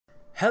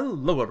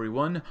Hello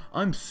everyone,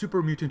 I'm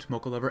Super Mutant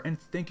Mocha Lover,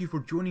 and thank you for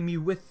joining me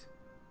with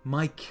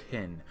my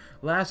kin.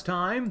 Last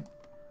time,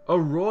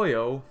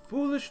 Arroyo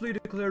foolishly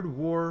declared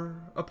war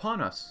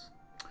upon us.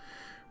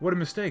 What a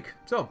mistake.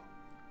 So,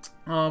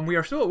 we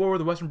are still at war with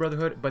the Western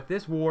Brotherhood, but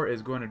this war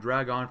is going to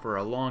drag on for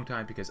a long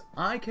time because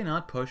I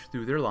cannot push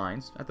through their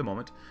lines at the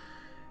moment.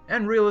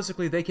 And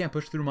realistically, they can't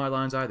push through my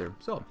lines either.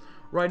 So,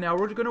 right now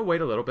we're just going to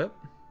wait a little bit.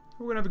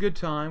 We're going to have a good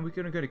time. We're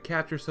going to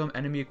capture some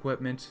enemy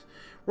equipment.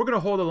 We're going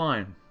to hold the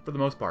line for the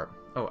most part.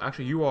 Oh,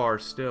 actually, you are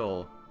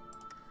still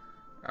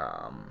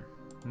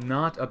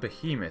not a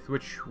behemoth,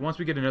 which once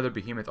we get another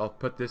behemoth, I'll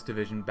put this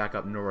division back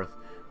up north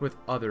with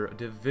other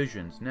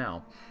divisions.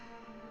 Now,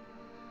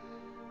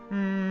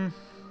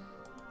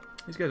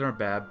 these guys aren't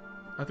bad.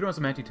 I threw on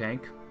some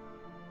anti-tank,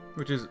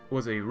 which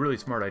was a really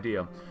smart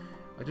idea.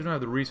 I just don't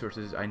have the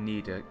resources I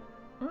need to...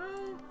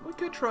 Well, we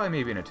could try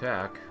maybe an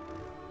attack.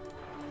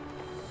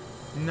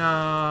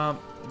 Nah,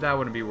 that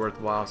wouldn't be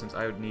worthwhile since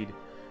I would need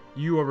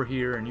you over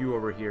here and you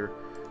over here.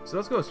 So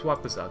let's go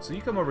swap this out. So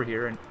you come over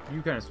here and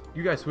you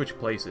guys switch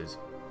places.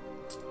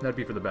 That'd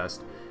be for the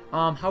best.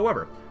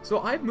 However, so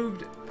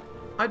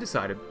I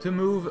decided to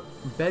move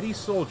Betty's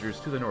soldiers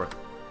to the north.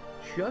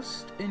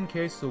 Just in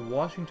case the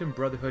Washington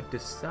Brotherhood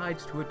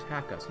decides to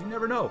attack us. You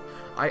never know.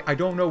 I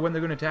don't know when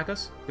they're going to attack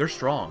us. They're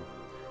strong.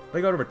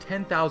 They got over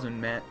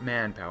 10,000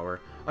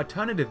 manpower, a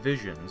ton of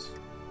divisions,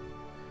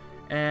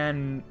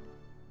 and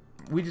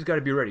we just got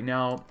to be ready.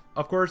 Now,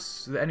 of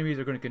course, the enemies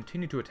are going to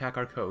continue to attack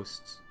our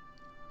coasts.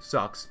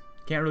 Sucks.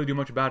 Can't really do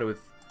much about it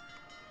with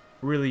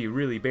really,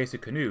 really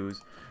basic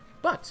canoes.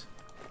 But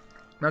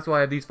that's why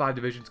I have these 5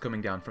 divisions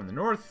coming down from the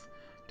north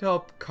to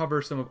help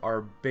cover some of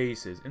our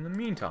bases. In the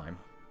meantime,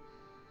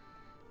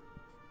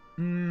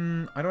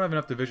 I don't have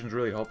enough divisions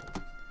really to help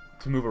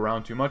to move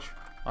around too much.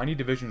 I need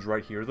divisions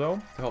right here,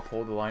 though, to help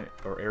hold the line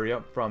or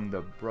area from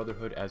the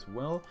Brotherhood as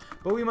well.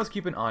 But we must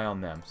keep an eye on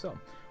them. So,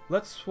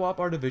 let's swap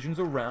our divisions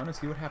around and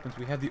see what happens.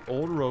 We have the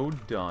old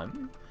road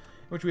done,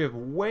 which we have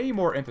way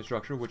more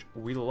infrastructure, which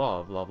we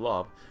love, love,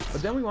 love.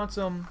 But then we want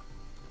some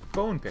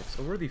bone picks,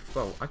 a worthy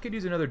foe. I could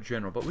use another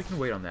general, but we can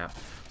wait on that.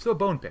 So,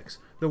 bone picks.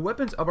 The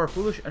weapons of our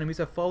foolish enemies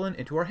have fallen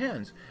into our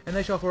hands, and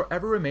they shall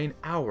forever remain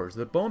ours.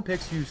 The bone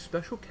picks use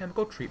special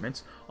chemical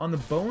treatments on the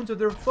bones of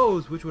their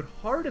foes, which would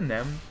harden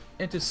them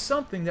into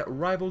something that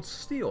rivaled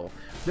steel.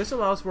 This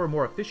allows for a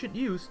more efficient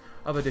use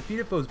of a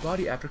defeated foe's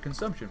body after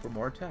consumption for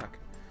more attack.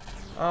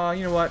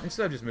 You know what?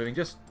 Instead of just moving,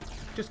 just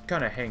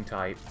kind of hang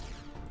tight.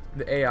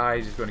 The AI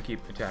is just going to keep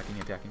attacking,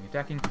 attacking,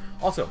 attacking.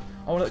 Also,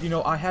 I want to let you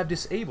know I have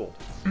disabled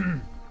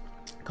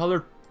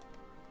colored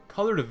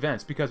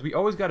events because we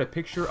always got a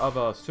picture of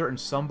a certain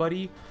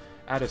somebody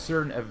at a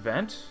certain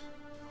event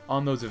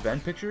on those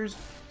event pictures.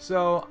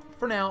 So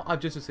for now, I've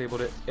just disabled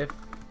it. If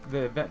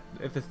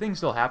the thing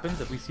still happens,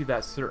 if we see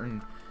that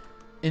certain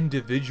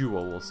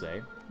individual, we'll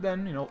say,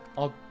 then you know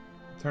I'll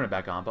turn it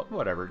back on. But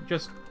whatever,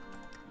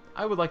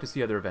 I would like to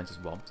see other events as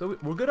well. So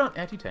we're good on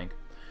anti-tank.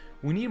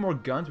 We need more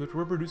guns, which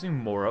we're producing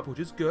more of, which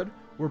is good.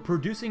 We're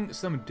producing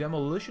some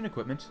demolition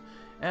equipment.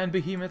 And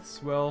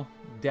behemoths, well,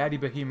 daddy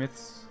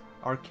behemoths,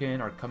 our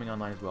kin, are coming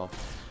online as well.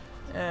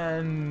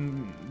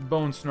 And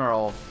Bone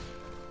Snarl,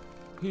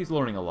 he's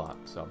learning a lot.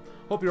 So,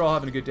 hope you're all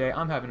having a good day.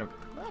 I'm having a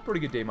pretty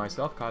good day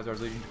myself.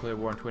 Khazar's Legion declared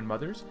war on Twin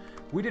Mothers.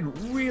 We did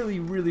really,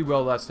 really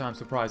well last time,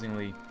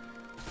 surprisingly.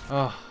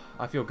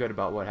 I feel good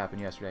about what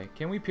happened yesterday.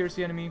 Can we pierce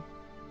the enemy?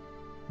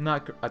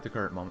 Not at the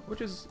current moment,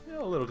 which is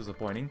a little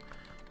disappointing.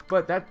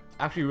 But that's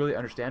actually really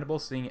understandable,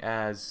 seeing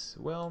as,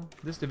 well,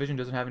 this division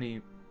doesn't have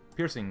any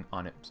piercing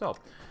on it. So,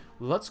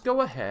 let's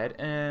go ahead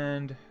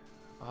and...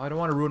 I don't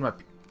want to ruin my...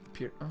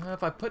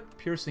 if I put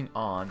piercing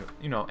on,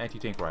 you know,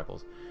 anti-tank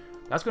rifles,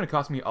 that's going to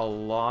cost me a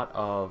lot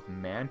of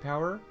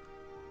manpower.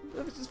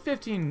 This is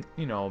 15,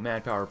 you know,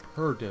 manpower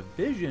per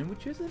division,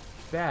 which isn't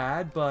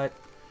bad, but...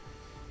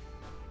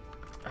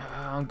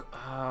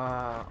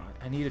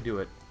 I need to do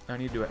it. I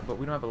need to do it, but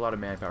we don't have a lot of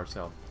manpower,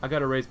 so I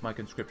gotta raise my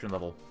conscription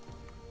level.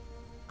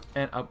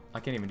 And I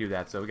can't even do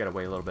that, so we gotta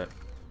wait a little bit.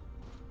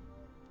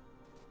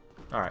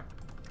 Alright.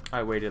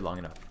 I waited long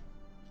enough.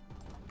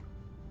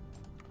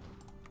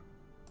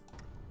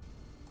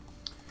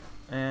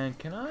 And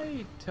can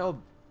I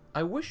tell...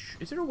 I wish...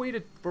 Is there a way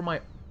to...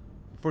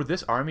 For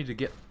this army to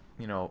get,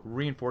 you know,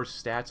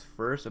 reinforced stats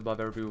first above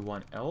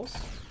everyone else?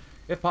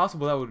 If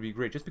possible, that would be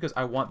great. Just because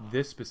I want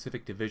this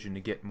specific division to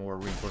get more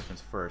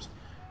reinforcements first.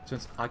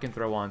 Since I can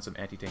throw on some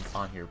anti-tank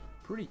on here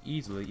pretty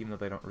easily, even though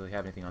they don't really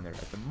have anything on there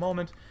at the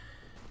moment.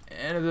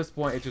 And at this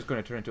point, it's just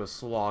going to turn into a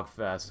slog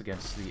fest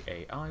against the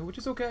AI, which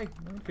is okay.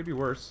 It could be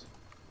worse.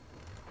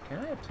 Can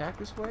I attack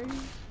this way?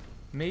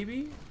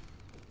 Maybe?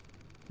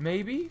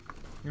 Maybe?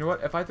 You know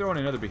what? If I throw in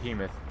another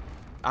behemoth,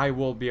 I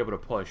will be able to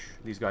push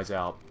these guys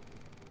out.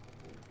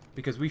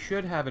 Because we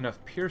should have enough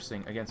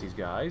piercing against these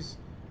guys.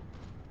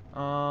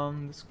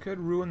 This could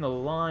ruin the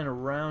line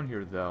around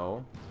here,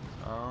 though.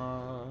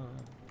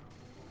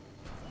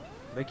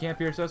 They can't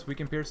pierce us, we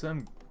can pierce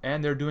them.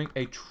 And they're doing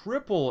a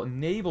triple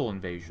naval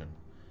invasion.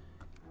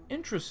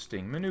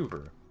 Interesting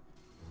maneuver.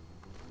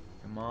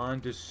 Come on,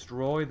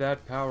 destroy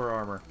that power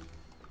armor.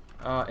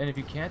 And if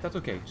you can't, that's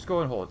okay. Just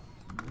go and hold.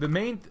 The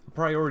main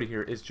priority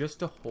here is just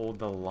to hold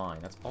the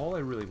line. That's all I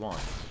really want.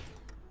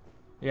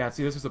 Yeah,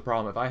 see, this is the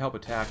problem. If I help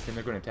attack, then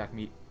they're going to attack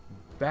me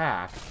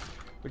back,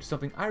 which is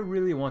something I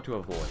really want to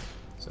avoid.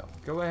 So,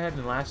 go ahead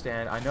and last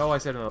stand. I know I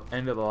said at the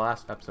end of the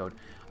last episode,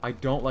 I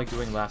don't like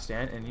doing last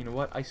stand, and you know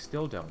what? I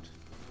still don't.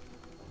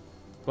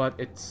 But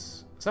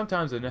it's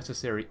sometimes a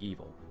necessary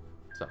evil.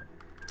 So,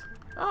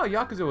 oh,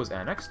 Yakuza was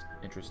annexed.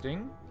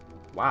 Interesting.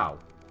 Wow.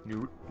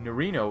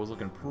 Nerino was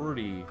looking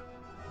pretty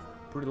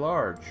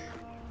large.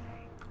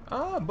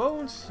 Ah,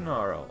 Bone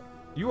Snarl.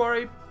 You are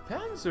a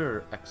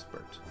Panzer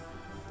expert.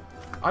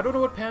 I don't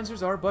know what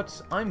Panzers are,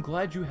 but I'm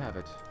glad you have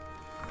it.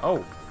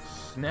 Oh,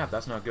 snap,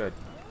 that's not good.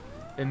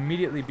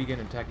 Immediately begin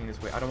attacking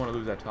this way. I don't want to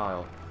lose that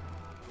tile.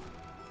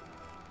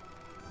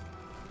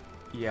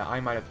 Yeah, I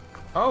might have...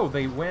 Oh,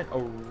 they went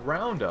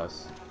around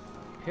us.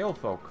 Pale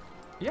Folk.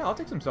 Yeah, I'll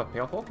take some stuff,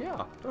 Pale Folk.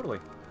 Yeah, totally.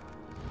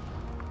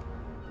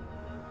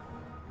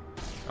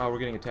 Oh, we're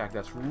getting attacked.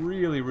 That's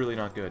really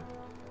not good.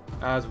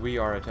 As we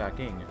are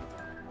attacking.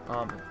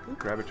 Ooh,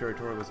 Grabber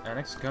Territory was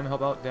annexed. Come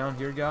help out down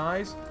here,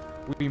 guys.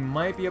 We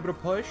might be able to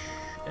push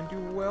and do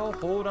well.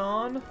 Hold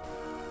on.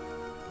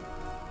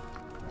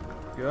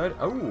 Good.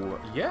 Oh,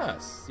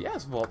 yes.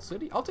 Yes, Vault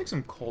City. I'll take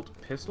some Colt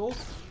Pistols.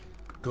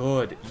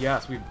 Good.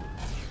 Yes, we've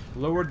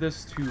lowered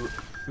this to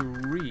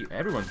 3.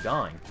 Everyone's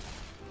dying.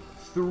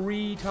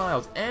 3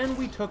 tiles. And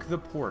we took the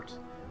port.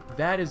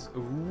 That is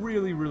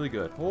really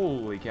good.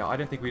 Holy cow. I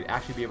didn't think we'd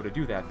actually be able to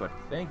do that, but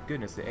thank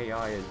goodness the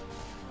AI is...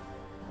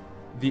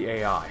 The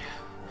AI.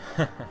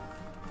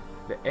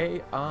 The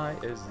AI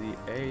is the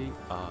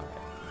AI.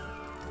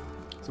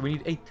 So we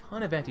need a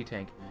ton of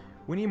anti-tank.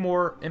 We need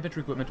more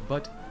infantry equipment,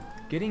 but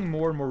getting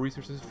more and more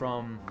resources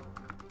from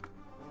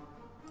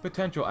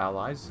potential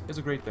allies is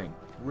a great thing.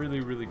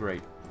 Really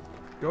great.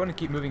 Go ahead and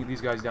keep moving these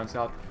guys down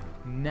south.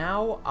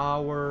 Now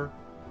our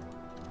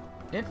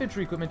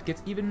infantry equipment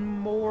gets even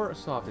more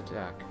soft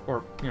attack.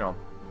 Or, you know,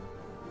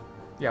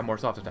 yeah, more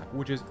soft attack,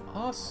 which is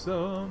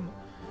awesome.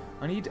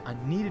 I need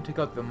to take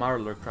out the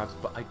Mirelurk traps,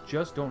 but I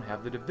just don't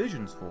have the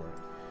divisions for it.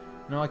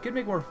 Now, I could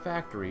make more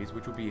factories,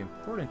 which would be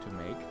important to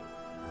make.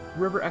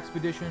 River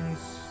expeditions...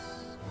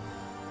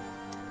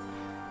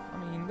 I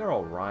mean, they're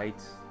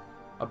alright.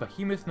 A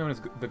behemoth known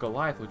as the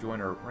Goliath will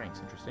join our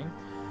ranks. Interesting.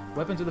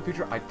 Weapons of the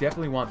future, I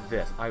definitely want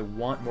this. I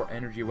want more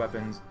energy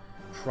weapons,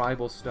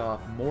 tribal stuff,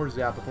 more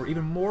zap before,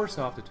 even more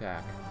soft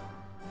attack.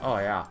 Oh,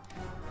 yeah.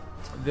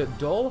 The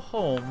dull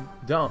hum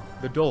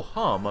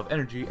of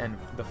energy and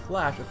the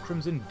flash of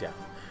crimson death.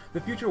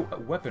 The future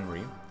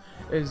weaponry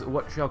is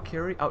what shall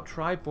carry our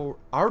tribe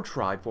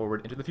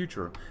forward into the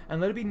future, and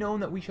let it be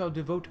known that we shall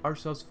devote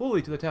ourselves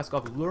fully to the task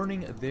of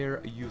learning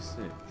their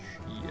usage.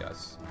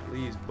 Yes,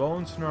 please,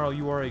 Bone Snarl,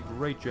 you are a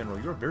great general.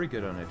 You're very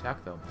good on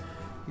attack, though.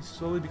 He's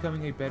slowly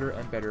becoming a better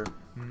and better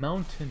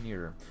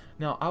mountaineer.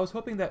 Now, I was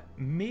hoping that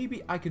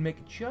maybe I could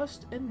make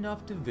just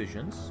enough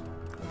divisions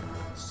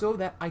so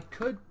that I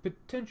could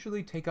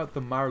potentially take out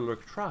the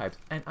Mirelurk tribes,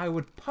 and I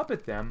would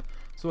puppet them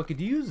so I could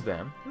use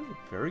them,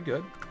 very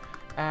good,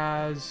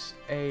 as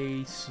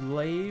a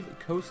slave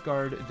Coast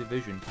Guard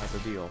division type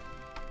of deal,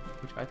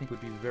 which I think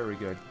would be very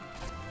good.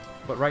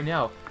 But right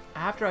now,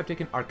 after I've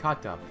taken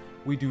Arcata,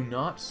 we do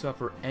not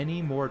suffer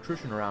any more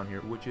attrition around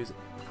here, which is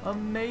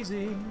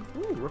amazing.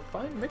 Ooh,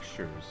 refined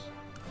mixtures.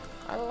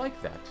 I like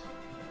that.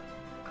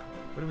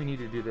 What do we need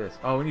to do this?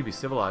 Oh, we need to be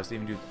civilized to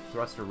even do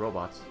thruster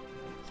robots.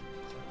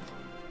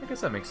 I guess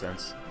that makes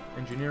sense.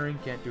 Engineering,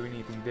 can't do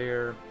anything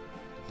there.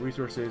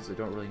 Resources, I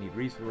don't really need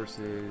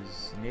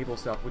resources. Naval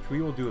stuff, which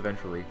we will do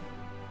eventually.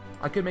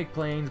 I could make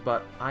planes,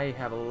 but I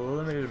have a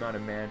limited amount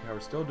of manpower.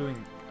 Still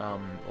doing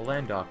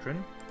land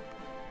doctrine.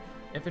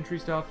 Infantry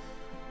stuff.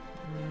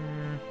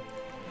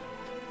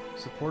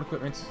 Support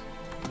equipment.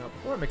 No,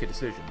 before I make a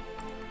decision.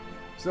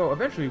 So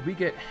eventually we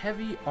get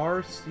heavy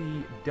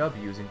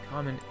RCWs in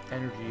common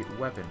energy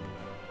weapon.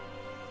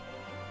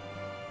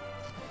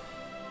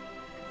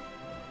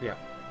 Yeah,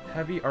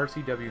 heavy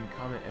RCW in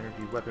common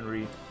energy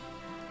weaponry.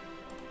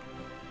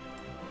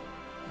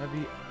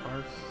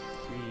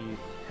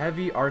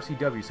 Heavy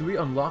RCW. So we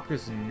unlock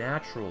this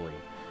naturally.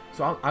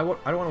 So I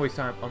don't want to waste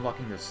time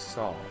unlocking this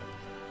saw.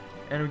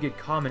 And we get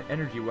common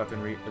energy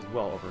weaponry as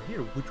well over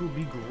here, which will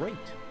be great.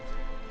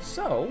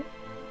 So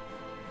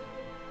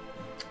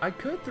I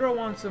could throw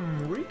on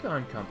some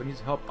recon companies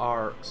to help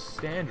our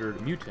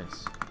standard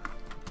mutants.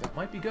 That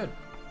might be good.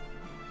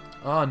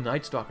 Ah,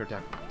 Night Stalker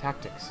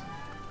tactics.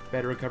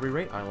 Better recovery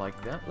rate. I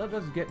like that. Let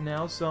us get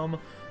now some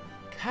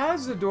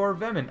Cazador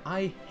Venom.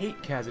 I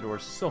hate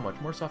Cazador so much.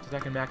 More soft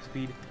attack and max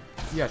speed.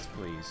 Yes,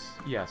 please.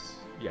 Yes.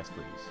 Yes,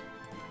 please.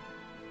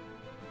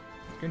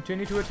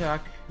 Continue to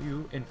attack,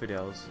 you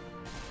infidels.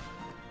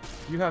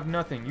 You have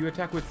nothing. You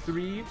attack with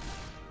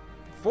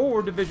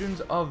 4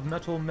 divisions of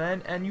metal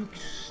men, and you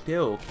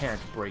still can't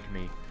break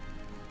me.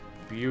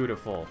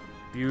 Beautiful.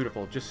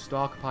 Beautiful. Just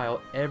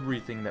stockpile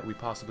everything that we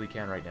possibly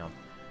can right now.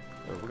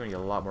 Oh, we're gonna get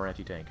a lot more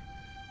anti-tank.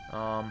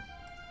 I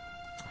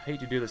hate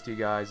to do this to you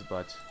guys,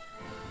 but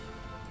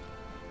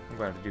I'm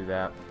gonna have to do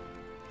that.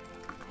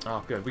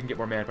 Oh, good. We can get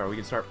more manpower. We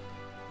can start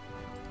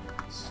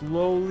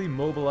slowly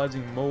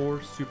mobilizing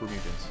more super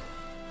mutants.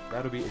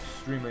 That'll be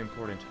extremely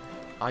important.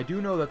 I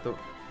do know that the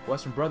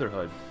Western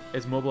Brotherhood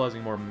is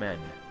mobilizing more men.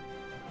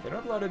 They don't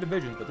have a lot of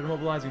divisions, but they're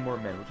mobilizing more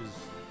men, which is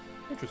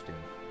interesting.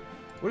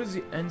 What is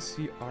the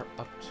NCR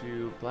up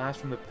to? Blast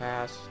from the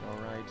past,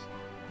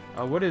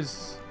 alright. What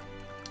is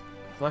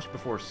Flesh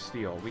Before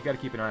Steel? We gotta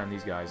keep an eye on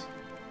these guys.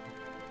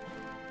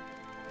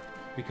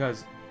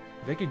 Because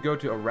they could go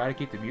to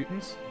eradicate the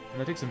mutants,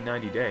 and that takes them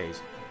 90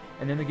 days.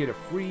 And then they get a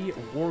free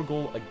war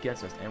goal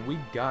against us, and we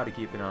gotta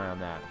keep an eye on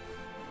that.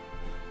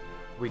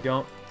 We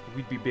don't,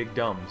 we'd be big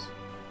dumbs.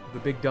 The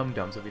big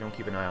dum-dums if we don't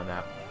keep an eye on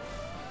that.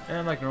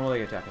 And like normal,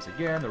 they attack us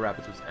again. The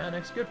Rapids was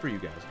annexed. Good for you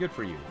guys. Good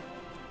for you.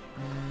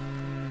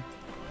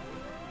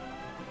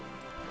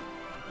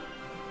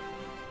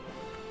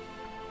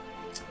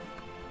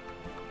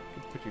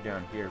 Could put you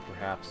down here,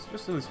 perhaps.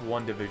 Just at least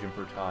one division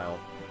per tile.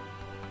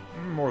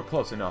 More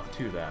close enough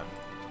to that.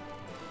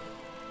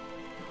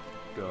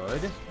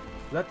 Good.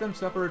 Let them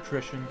suffer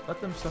attrition.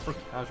 Let them suffer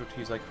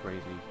casualties like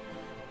crazy.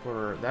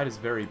 For that is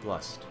very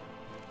blessed.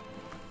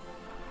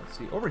 Let's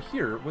see. Over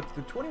here, with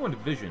the 21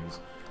 divisions,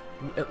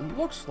 it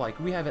looks like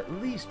we have at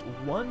least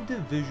one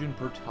division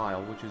per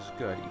tile, which is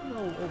good. Even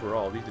though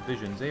overall these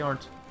divisions, they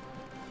aren't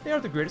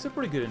the greatest. They're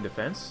pretty good in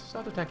defense.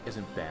 South attack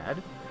isn't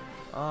bad.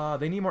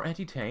 They need more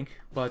anti-tank,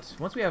 but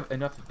once we have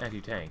enough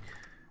anti-tank,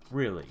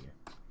 really,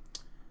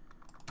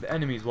 the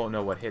enemies won't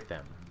know what hit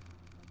them.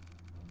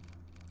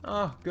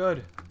 Ah,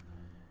 good.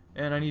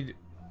 And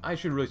I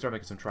should really start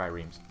making some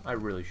triremes. I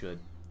really should.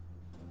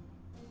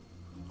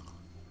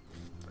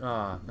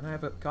 And I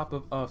have a cup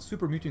of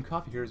super mutant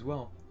coffee here as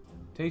well.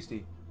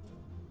 Tasty.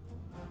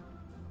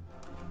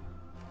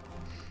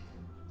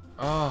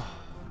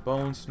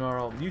 Bone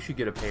Snarl. You should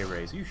get a pay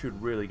raise. You should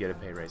really get a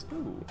pay raise.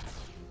 Ooh.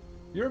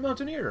 You're a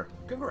mountaineer.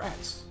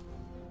 Congrats.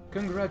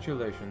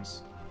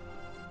 Congratulations.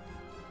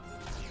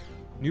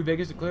 New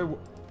Vegas declare...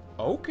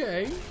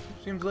 Okay.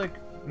 Seems like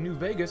New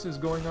Vegas is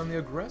going on the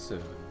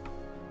aggressive.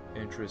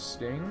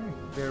 Interesting.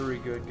 Very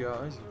good,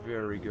 guys.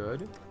 Very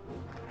good.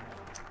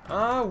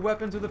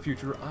 Weapons of the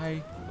future.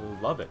 I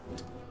love it.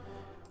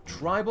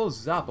 Tribal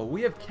Zappa.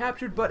 We have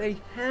captured but a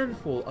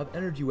handful of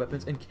energy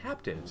weapons and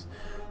captives,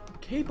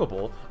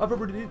 capable of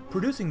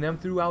producing them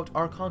throughout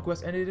our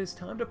conquest, and it is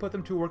time to put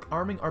them to work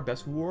arming our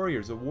best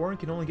warriors. A warrior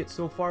can only get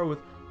so far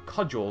with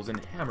cudgels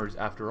and hammers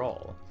after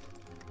all.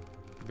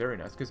 Very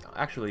nice, because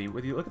actually,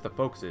 when you look at the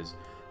focuses,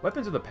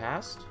 weapons of the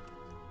past,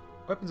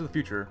 weapons of the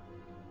future,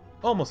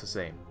 almost the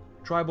same.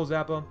 Tribal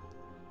Zappa,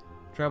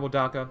 Tribal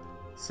Daka,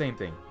 same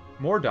thing.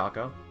 More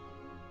Daka,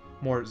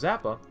 more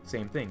Zappa,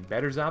 same thing.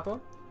 Better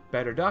Zappa,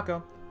 better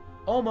Daka,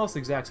 almost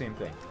exact same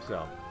thing.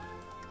 So,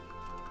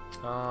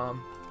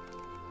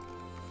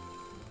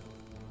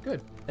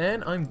 good.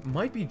 And I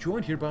might be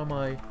joined here by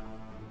my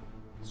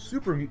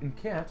super mutant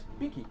cat,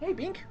 Binky. Hey,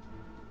 Bink.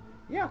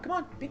 Yeah, come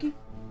on, Binky.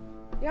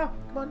 Yeah,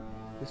 come on.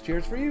 This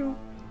chair's for you.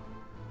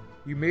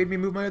 You made me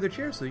move my other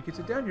chair so you could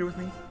sit down here with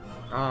me.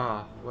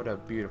 Ah, what a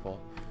beautiful,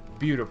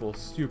 beautiful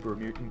super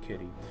mutant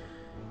kitty.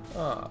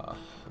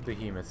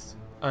 Behemoths.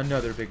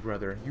 Another big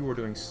brother. You are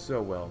doing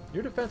so well.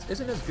 Your defense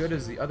isn't as good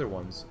as the other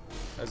ones,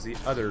 as the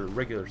other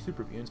regular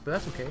super mutants, but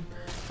that's okay.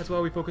 That's why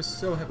we focus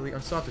so heavily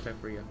on soft attack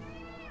for you.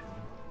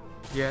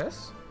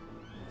 Yes?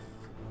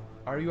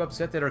 Are you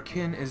upset that our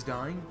kin is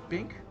dying,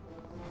 Bink?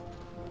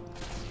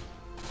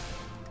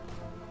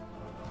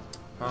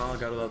 Oh,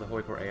 gotta love the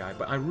Hoi4 AI,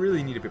 but I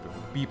really need to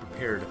be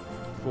prepared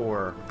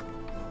for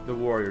the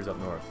warriors up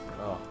north.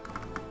 Oh.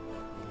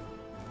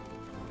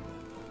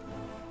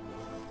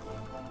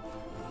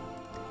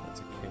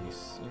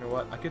 You know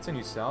what? I could send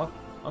you south.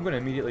 I'm going to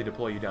immediately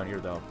deploy you down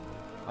here, though.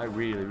 I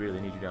really, really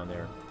need you down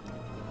there.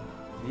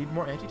 Need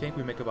more anti-tank?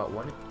 We make about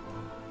one...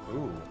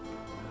 Ooh.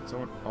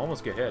 Someone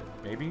almost get hit.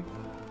 Maybe?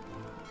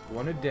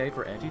 One a day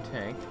for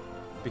anti-tank.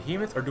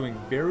 Behemoths are doing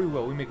very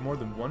well. We make more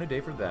than one a day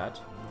for that.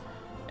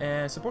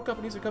 And support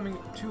companies are coming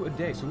 2 a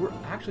day. So we're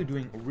actually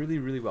doing really,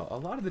 really well. A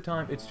lot of the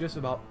time, it's just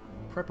about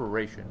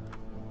preparation.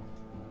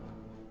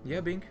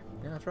 Yeah, Bink.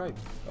 Yeah, that's right.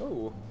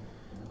 Oh.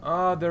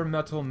 They're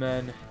metal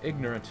men.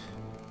 Ignorant.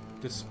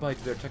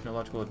 Despite their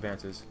technological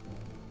advances.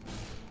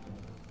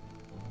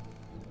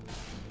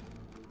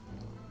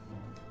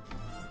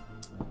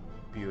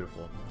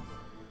 Beautiful.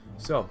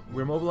 So,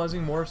 we're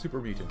mobilizing more super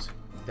mutants.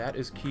 That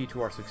is key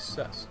to our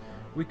success.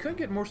 We could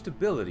get more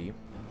stability.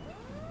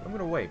 I'm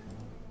gonna wait.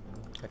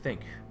 I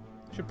think.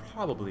 Should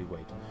probably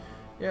wait.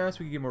 Yes,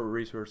 we could get more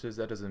resources.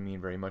 That doesn't mean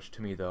very much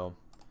to me, though.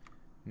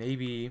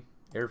 Navy,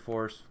 Air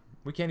Force.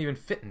 We can't even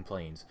fit in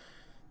planes.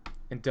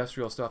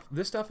 Industrial stuff.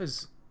 This stuff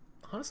is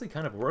honestly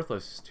kind of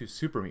worthless to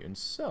super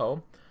mutants,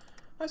 so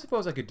I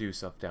suppose I could do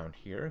stuff down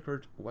here.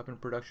 Encourage weapon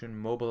production,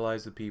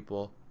 mobilize the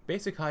people,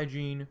 basic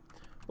hygiene.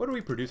 What are we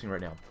producing right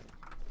now?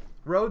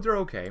 Roads are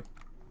okay.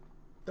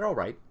 They're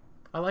alright.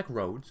 I like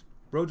roads.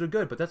 Roads are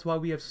good, but that's why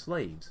we have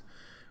slaves.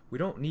 We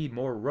don't need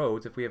more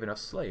roads if we have enough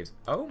slaves.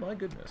 Oh my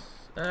goodness.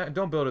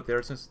 Don't build it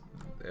there, since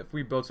if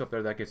we build stuff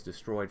there, that gets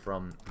destroyed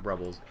from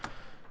rebels.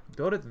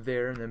 Build it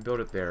there, and then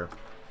build it there.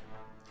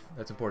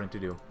 That's important to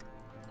do.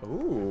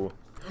 Ooh.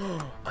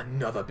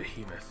 Another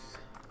behemoth.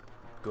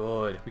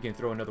 Good. We can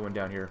throw another one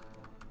down here.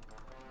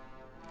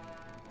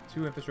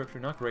 2 infrastructure.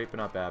 Not great, but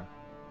not bad.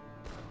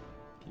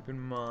 Keep in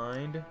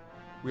mind,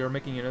 we are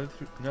making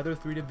another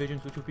 3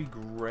 divisions, which would be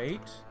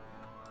great.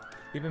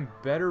 Even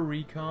better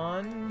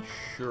recon?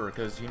 Sure,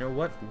 because you know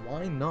what?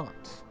 Why not?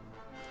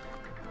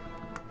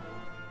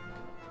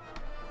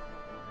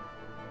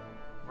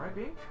 Right,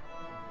 B?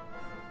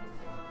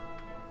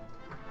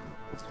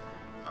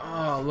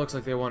 Oh, looks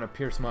like they want to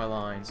pierce my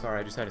line. Sorry,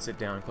 I just had to sit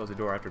down and close the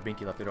door after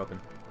Binky left it open.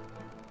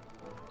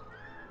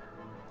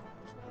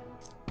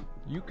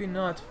 You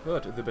cannot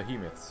hurt the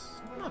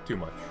behemoths. Not too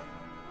much.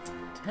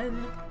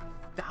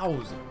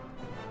 10,000.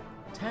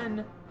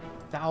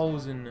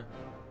 10,000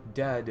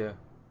 dead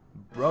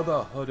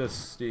Brotherhood of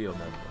Steel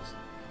members.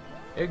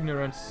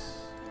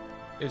 Ignorance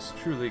is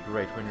truly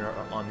great when you're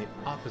on the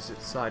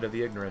opposite side of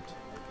the ignorant.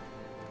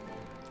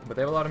 But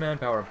they have a lot of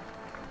manpower.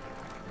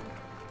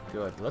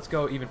 Good. Let's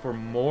go even for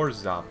more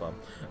Zappa.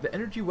 The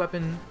energy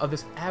weapon of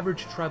this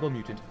average tribal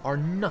mutant are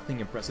nothing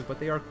impressive, but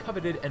they are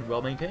coveted and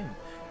well maintained.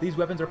 These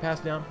weapons are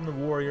passed down from the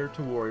warrior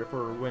to warrior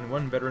for when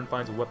one veteran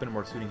finds a weapon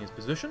more suiting his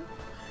position.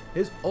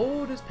 His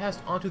old is passed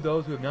on to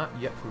those who have not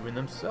yet proven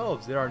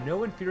themselves. There are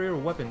no inferior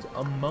weapons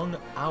among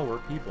our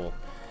people.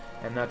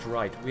 And that's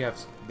right.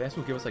 This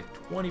will give us like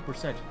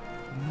 20%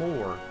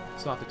 more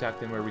soft attack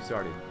than where we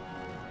started.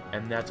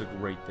 And that's a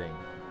great thing.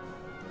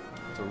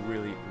 It's a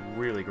really,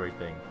 really great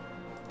thing.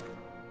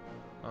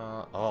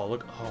 Oh,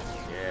 look. Oh,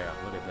 yeah.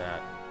 Look at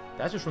that.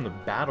 That's just from the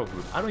battle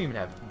group. I don't even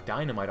have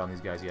dynamite on these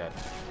guys yet.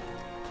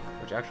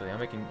 Which, actually, I'm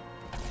making...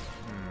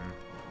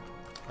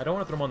 I don't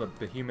want to throw them on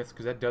the behemoths,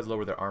 because that does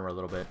lower their armor a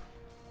little bit.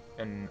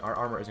 And our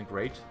armor isn't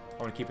great.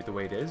 I want to keep it the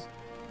way it is.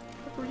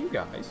 But for you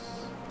guys,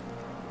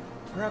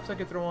 perhaps I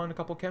could throw on a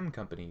couple chem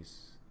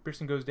companies.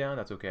 Pearson goes down,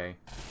 that's okay.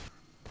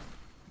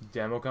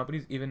 Demo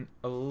companies, even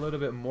a little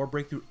bit more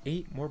breakthrough.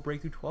 8 more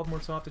breakthrough, 12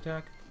 more soft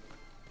attack.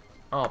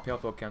 Oh,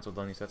 Palefolk canceled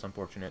on these, that's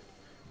unfortunate.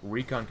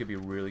 Recon could be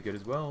really good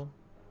as well.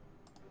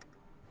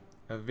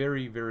 A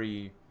very,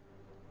 very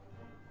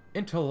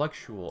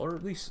intellectual, or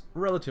at least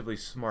relatively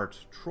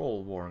smart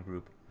troll warring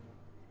group.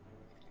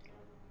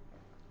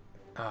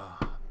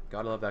 Ah,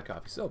 gotta love that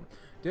coffee. So,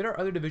 did our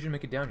other division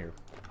make it down here?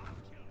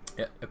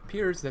 It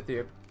appears that they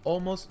have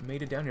almost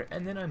made it down here,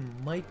 and then I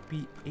might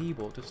be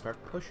able to start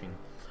pushing.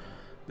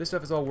 This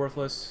stuff is all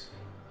worthless.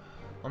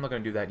 I'm not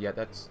gonna do that yet.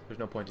 There's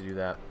no point to do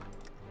that.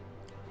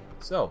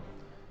 So,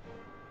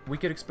 we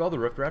could expel the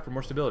riffraff for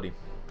more stability.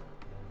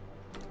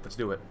 Let's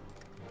do it.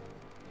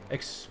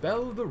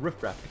 Expel the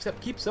riffraff,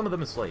 except keep some of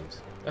them as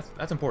slaves.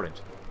 That's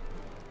important.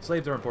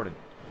 Slaves are important.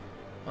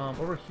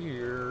 Over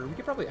here, we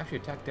could probably actually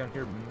attack down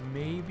here,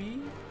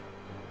 maybe?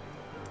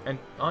 And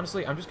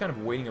honestly, I'm just kind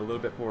of waiting a little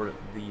bit for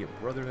the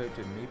Brotherhood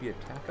to maybe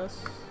attack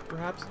us,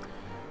 perhaps?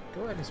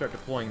 Go ahead and start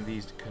deploying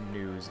these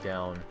canoes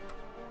down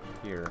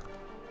here.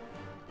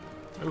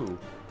 Ooh.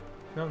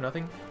 No,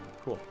 nothing?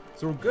 Cool.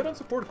 So we're good on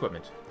support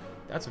equipment.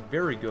 That's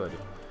very good.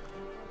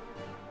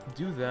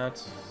 Do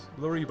that.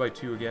 Lower you by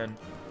 2 again.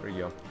 There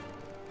you go.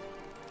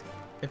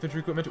 Infantry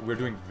equipment, we're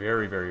doing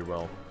very, very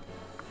well.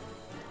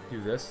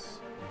 Do this.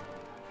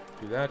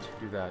 Do that.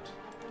 Do that.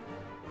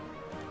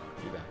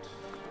 Do that.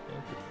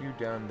 And put you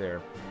down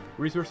there.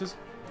 Resources,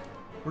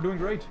 we're doing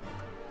great.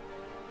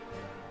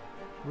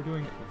 We're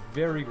doing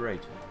very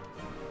great.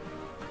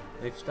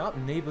 They've stopped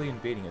navally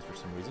invading us for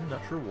some reason.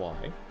 Not sure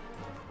why.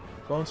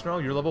 Bone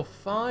Snarl, you're level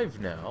 5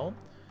 now.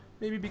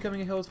 Maybe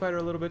becoming a Hills Fighter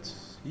a little bit.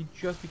 He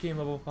just became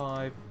level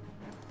 5.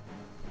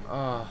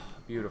 Ah,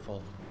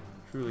 beautiful.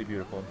 Truly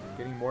beautiful.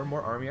 Getting more and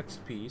more army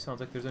XP. Sounds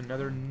like there's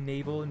another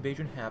naval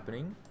invasion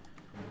happening.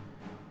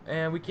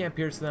 And we can't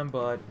pierce them,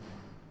 but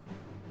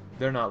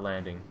they're not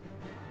landing.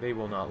 They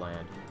will not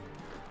land.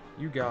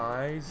 You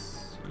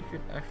guys, you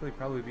should actually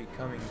probably be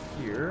coming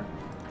here.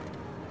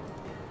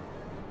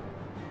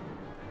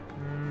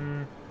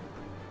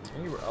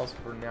 Anywhere else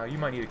for now. You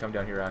might need to come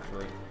down here,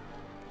 actually.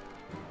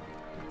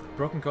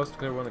 Broken Coast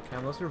declared one of the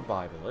Camelot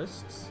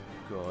Survivalists.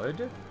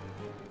 Good.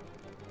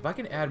 If I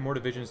can add more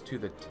divisions to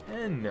the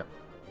 10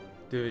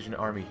 division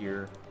army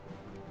here,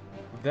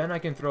 then I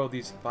can throw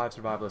these 5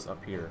 Survivalists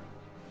up here,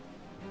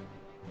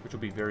 which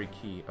will be very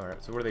key.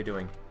 Alright, so what are they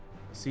doing?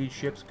 Siege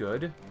ships,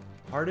 good.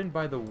 Hardened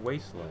by the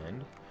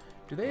Wasteland.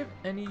 Do they have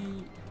any...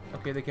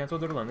 Okay, they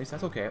canceled their Lend-Lease.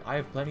 That's okay. I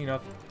have plenty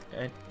enough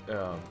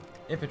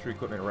infantry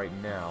equipment right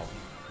now.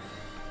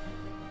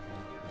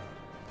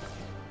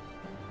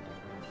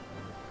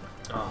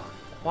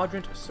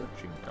 Quadrant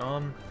searching.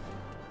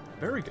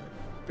 Very good.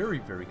 Very,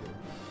 very good.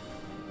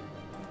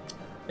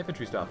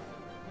 Infantry stuff.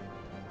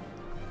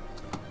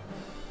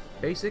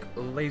 Basic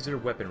laser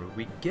weaponry.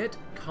 We get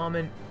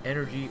common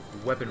energy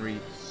weaponry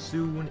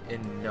soon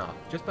enough,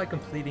 just by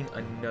completing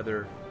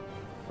another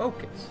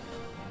focus.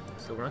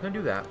 So we're not going to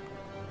do that.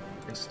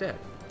 Instead,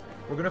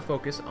 we're going to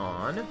focus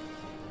on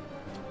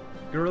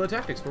guerrilla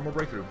tactics for more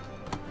breakthrough.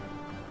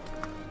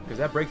 Because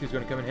that breakthrough is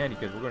going to come in handy,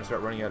 because we're going to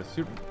start running out of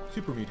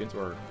super mutants,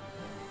 or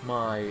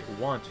my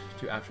want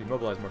to actually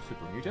mobilize more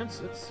super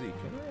mutants. Let's see,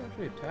 can I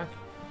actually attack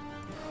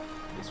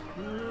this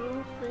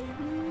group,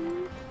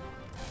 maybe?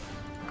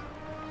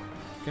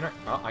 Can I?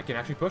 I can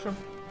actually push them.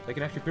 They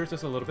can actually pierce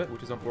us a little bit,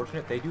 which is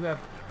unfortunate. They do have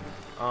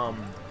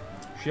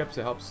ships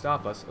to help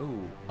stop us.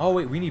 Ooh. Oh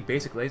wait, we need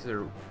basic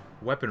laser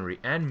weaponry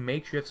and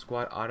makeshift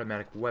squad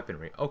automatic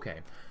weaponry. Okay,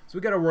 so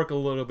we gotta work a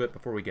little bit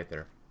before we get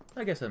there.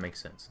 I guess that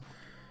makes sense.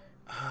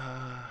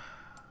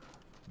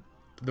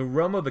 The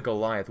realm of the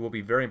Goliath will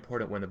be very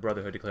important when the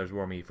Brotherhood declares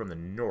war on me from the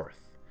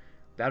north.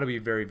 That'll be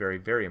very, very,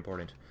 very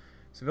important.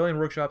 Civilian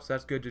workshops,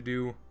 that's good to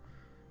do.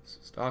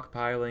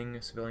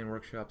 Stockpiling, civilian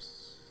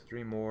workshops,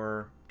 3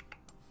 more.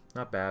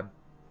 Not bad.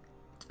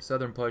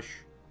 Southern push.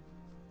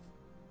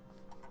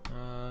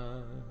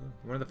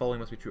 One of the following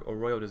must be true.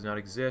 Arroyo does not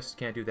exist.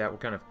 Can't do that. We're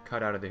kind of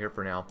cut out of here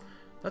for now.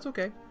 That's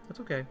okay. That's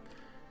okay.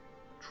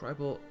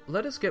 Tribal.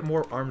 Let us get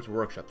more arms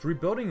workshops.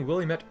 Rebuilding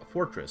Willamette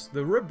Fortress.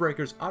 The Rib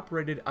Breakers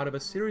operated out of a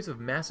series of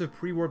massive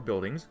pre-war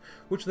buildings,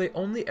 which they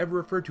only ever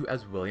referred to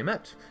as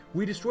Willamette.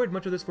 We destroyed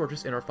much of this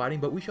fortress in our fighting,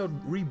 but we shall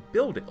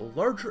rebuild it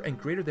larger and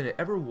greater than it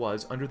ever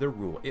was under their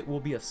rule. It will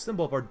be a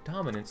symbol of our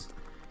dominance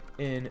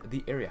in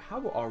the area.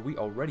 How are we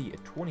already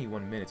at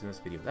 21 minutes in this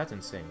video? That's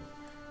insane.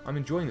 I'm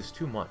enjoying this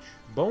too much.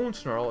 Bone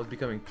Snarl is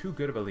becoming too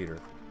good of a leader.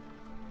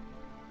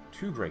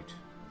 Too great.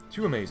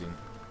 Too amazing.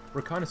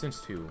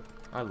 Reconnaissance 2.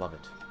 I love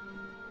it.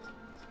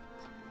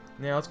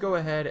 Now let's go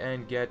ahead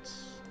and get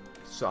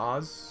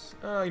saws.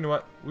 You know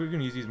what? We're going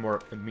to use these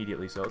more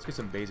immediately, so let's get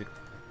some basic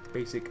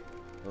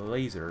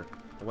laser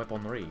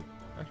weaponry.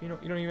 Actually, you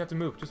don't even have to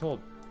move. Just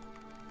hold.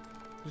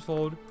 Just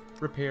hold.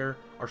 Repair.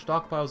 Our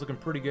stockpile's looking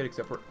pretty good,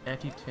 except for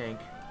anti-tank.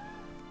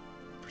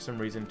 For some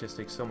reason, it just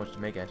takes so much to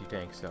make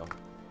anti-tank, so...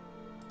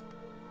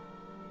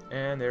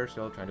 And they're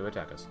still trying to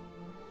attack us.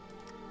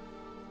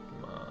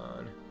 Come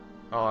on.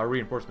 Oh, our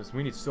reinforcements.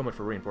 We need so much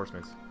for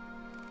reinforcements.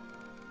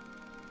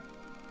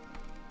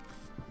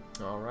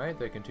 Alright,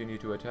 they continue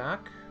to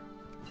attack.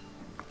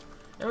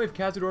 And we have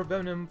Cazador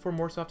Venom for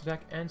more soft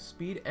attack and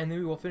speed. And then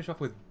we will finish off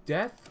with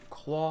Death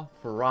Claw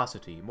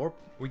Ferocity.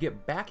 We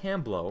get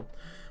Backhand Blow.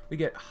 We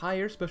get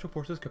higher Special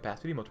Forces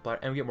Capacity Multiplier.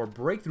 And we get more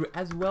Breakthrough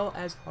as well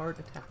as Hard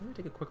Attack. Let me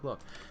take a quick look.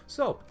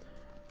 So,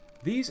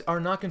 these are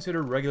not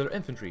considered regular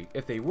infantry.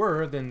 If they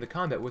were, then the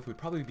combat width would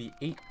probably be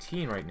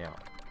 18 right now.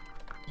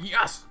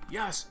 Yes!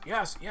 Yes!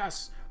 Yes!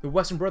 Yes! The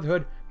Western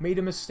Brotherhood made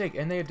a mistake,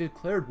 and they have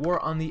declared war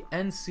on the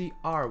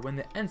NCR, when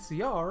the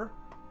NCR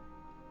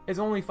is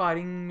only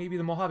fighting maybe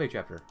the Mojave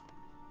chapter.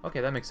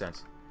 Okay, that makes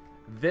sense.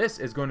 This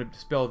is going to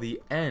spell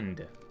the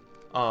end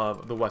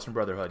of the Western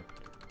Brotherhood.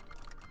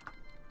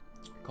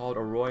 Called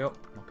Arroyo.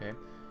 Okay.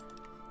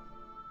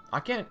 I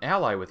can't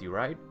ally with you,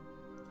 right?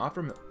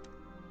 Offer me...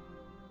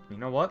 You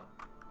know what?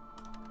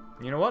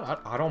 You know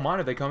what? I don't mind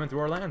if they come in through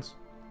our lands.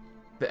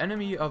 The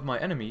enemy of my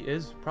enemy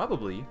is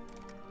probably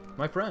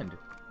my friend.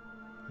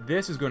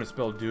 This is going to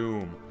spell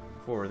doom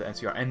for the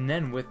NCR. And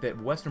then with the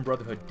Western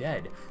Brotherhood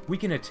dead, we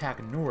can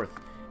attack north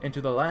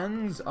into the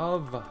lands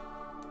of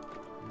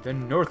the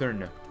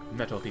northern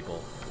metal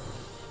people.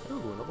 Ooh,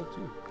 level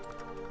 2.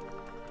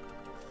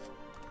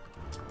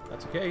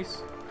 That's the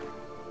case.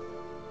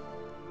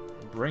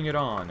 Bring it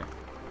on.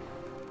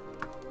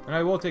 And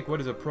I will take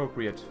what is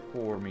appropriate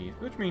for me,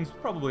 which means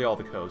probably all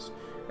the coast.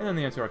 And then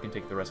the NCR can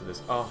take the rest of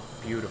this. Oh,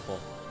 beautiful.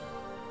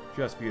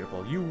 Just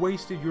beautiful. You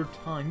wasted your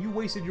time. You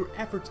wasted your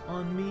efforts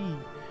on me.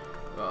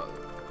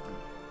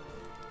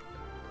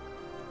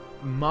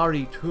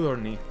 Mari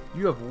Turni,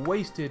 you have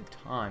wasted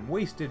time,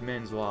 wasted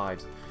men's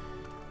lives.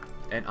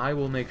 And I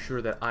will make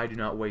sure that I do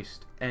not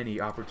waste any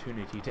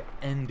opportunity to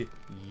end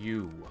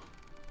you.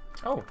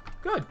 Oh,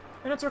 good.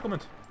 An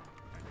encirclement.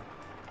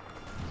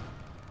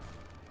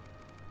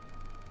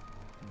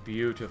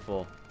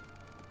 Beautiful.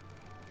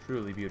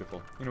 Truly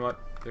beautiful. You know what?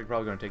 They're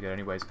probably going to take that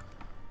anyways.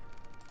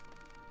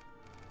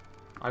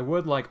 I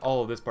would like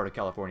all of this part of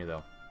California,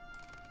 though.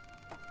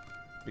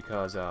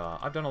 Because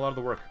I've done a lot of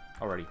the work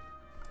already.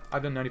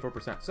 I've done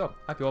 94%, so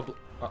I feel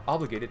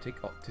obligated to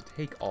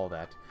take all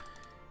that.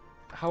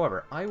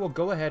 However, I will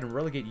go ahead and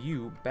relegate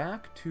you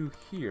back to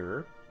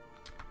here,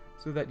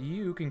 so that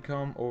you can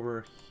come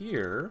over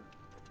here,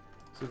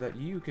 so that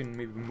you can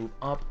maybe move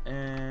up,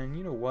 and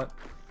you know what?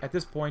 At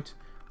this point,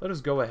 let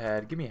us go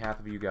ahead. Give me half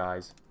of you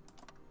guys.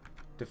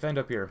 Defend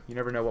up here. You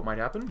never know what might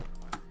happen.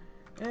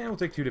 And we'll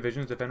take 2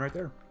 divisions, defend right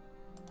there.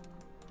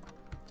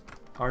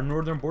 Our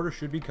northern border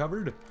should be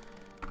covered.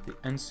 The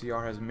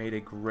NCR has made a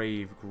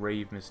grave,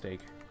 grave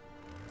mistake.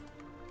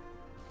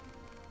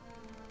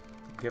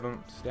 Give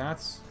them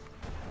stats.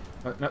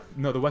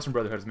 No, the Western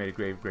Brotherhood has made a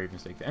grave, grave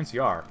mistake. The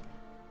NCR.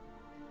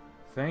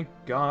 Thank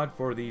God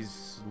for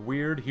these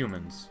weird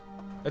humans.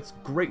 It's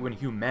great when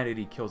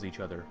humanity kills each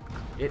other.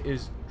 It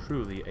is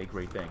truly a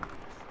great thing.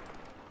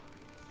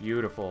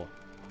 Beautiful.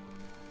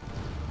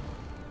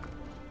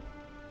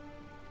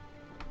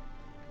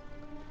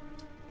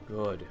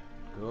 Good.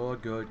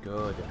 Good, good,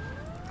 good.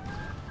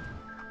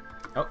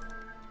 Oh.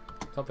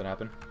 Something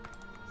happened.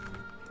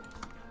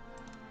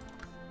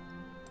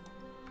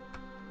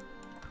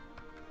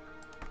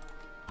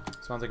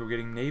 Sounds like we're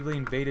getting navally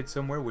invaded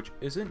somewhere, which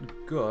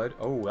isn't good.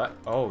 Oh, that...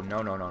 Oh,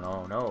 no, no, no,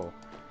 no, no.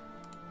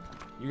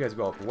 You guys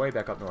go up, way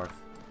back up north.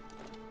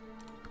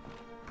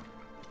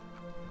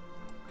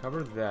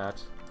 Cover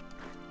that.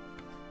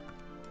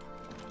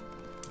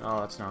 Oh,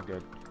 that's not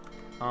good.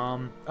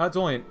 That's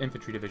only an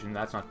infantry division.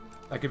 That's not...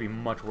 That could be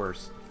much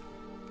worse.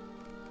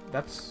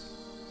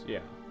 That's... yeah.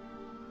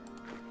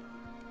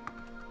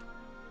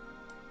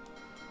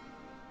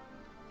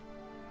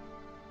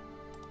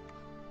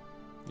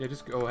 Yeah,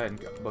 just go ahead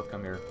and both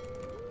come here.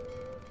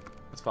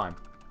 That's fine.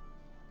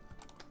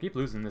 Keep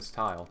losing this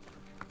tile.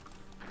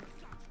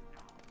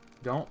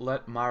 Don't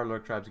let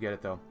Mirelurk tribes get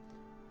it, though.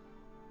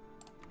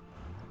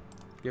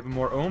 Give them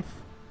more oomph.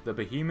 The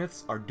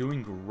behemoths are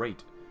doing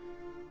great.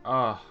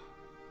 Ah.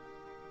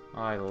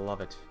 I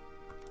love it.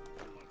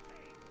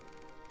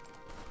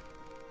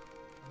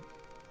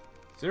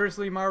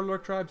 Seriously,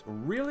 Mirelurk tribes?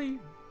 Really?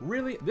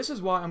 Really? This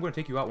is why I'm going to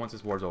take you out once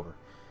this war's over.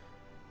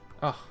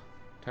 Ah.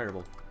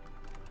 Terrible.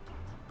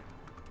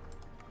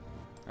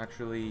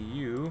 Actually,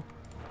 you...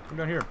 come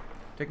down here.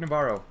 Take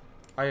Navarro.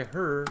 I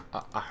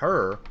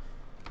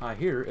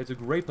hear it's a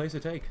great place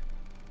to take.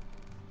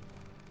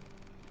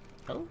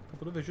 Oh, a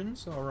couple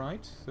divisions.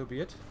 Alright, so be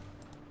it.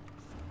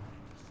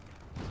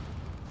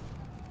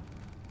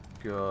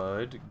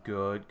 Good,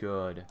 good,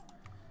 good.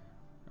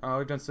 Oh,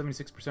 we've done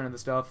 76% of the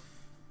stuff.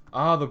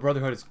 Ah, the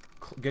Brotherhood is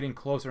getting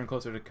closer and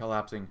closer to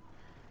collapsing.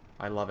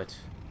 I love it.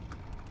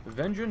 The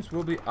vengeance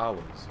will be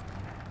ours.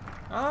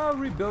 Ah,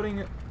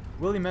 rebuilding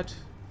Willamette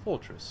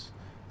Fortress.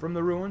 From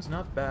the ruins,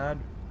 not bad.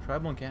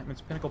 Tribal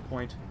encampments, Pinnacle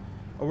Point.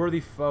 A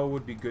worthy foe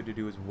would be good to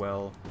do as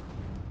well.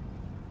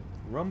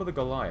 Realm of the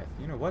Goliath.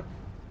 You know what?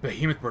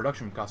 Behemoth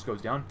production cost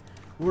goes down.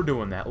 We're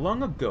doing that.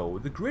 Long ago,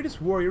 the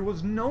greatest warrior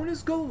was known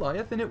as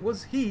Goliath, and it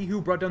was he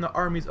who brought down the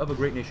armies of a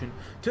great nation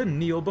to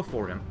kneel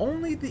before him.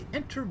 Only the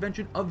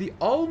intervention of the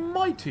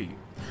Almighty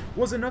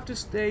was enough to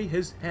stay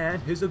his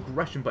hand, his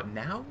aggression. But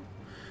now,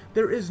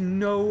 there is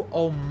no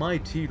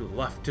Almighty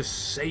left to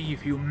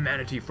save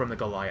humanity from the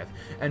Goliath,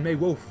 and may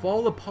woe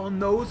fall upon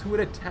those who would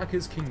attack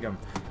his kingdom.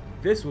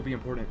 This will be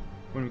important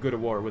when we go to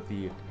war with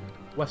the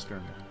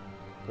Western,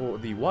 or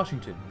the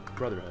Washington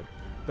Brotherhood,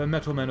 the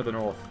Metal Men of the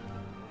North.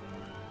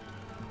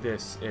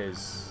 This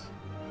is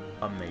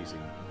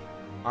amazing.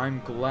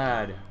 I'm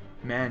glad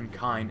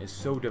mankind is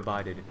so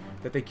divided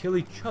that they kill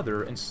each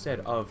other instead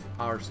of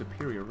our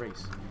superior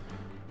race.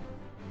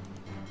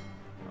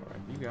 Alright,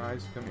 you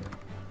guys, come here.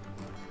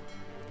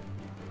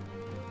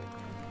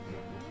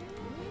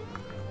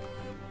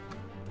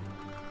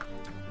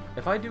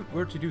 If I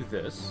were to do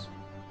this,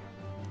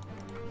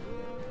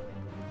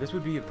 this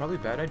would be probably a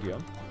bad idea.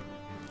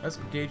 Let's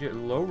engage at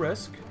low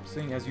risk,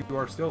 seeing as you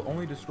are still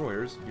only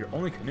destroyers, you're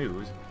only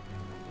canoes.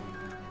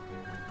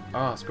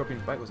 Ah,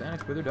 Scorpion's Bite was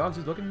annexed, but their dogs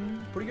is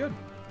looking pretty good.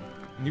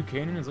 New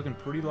Canaan is looking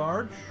pretty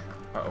large.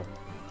 Uh-oh.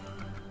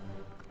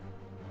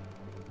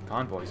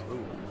 Convoys.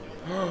 Ooh.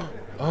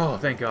 Oh,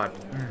 thank God.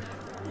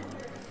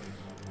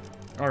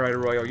 Alright,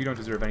 Arroyo, you don't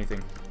deserve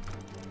anything.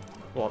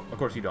 Well, of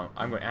course you don't.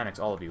 I'm going to annex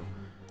all of you.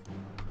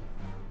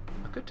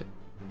 I could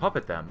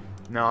puppet them.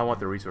 No, I want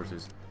the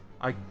resources.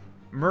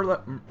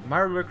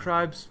 Mirelurk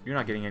tribes, you're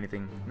not getting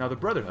anything. Now, the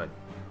Brotherhood.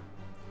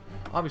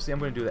 Obviously, I'm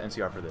going to do the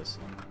NCR for this.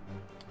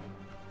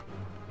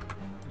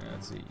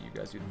 Let's see, you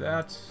guys do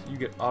that. You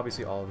get,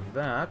 obviously, all of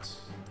that.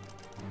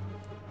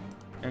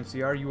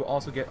 NCR, you will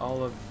also get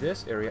all of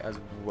this area as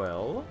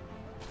well.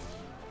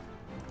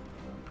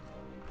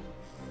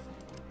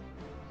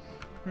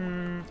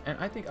 And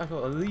I think I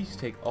shall at least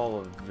take all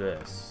of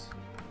this.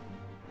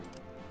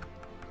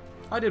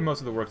 I did most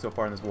of the work so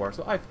far in this war,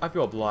 so I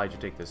feel obliged to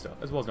take this stuff,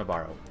 as well as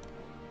Navarro.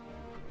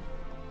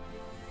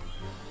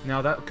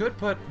 Now, that could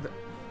put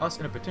us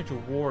in a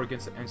potential war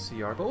against the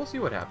NCR, but we'll see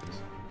what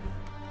happens.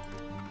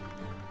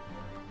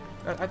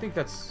 I think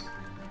that's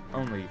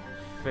only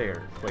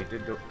fair. Wait,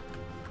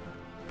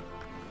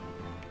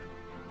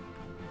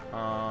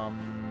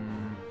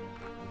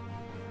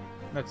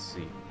 let's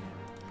see.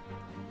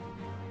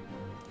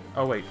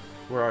 Oh, wait.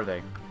 Where are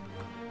they?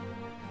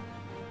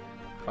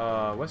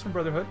 Western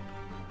Brotherhood.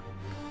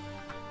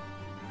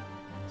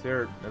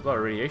 There's a lot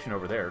of radiation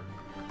over there.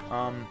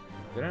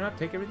 Did I not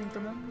take everything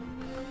from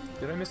them?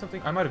 Did I miss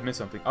something? I might have missed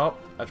something. Oh,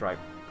 that's right.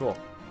 Cool.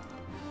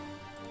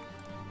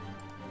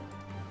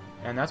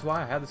 And that's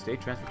why I have the state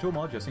transfer to them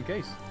all, just in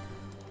case.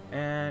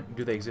 And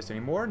do they exist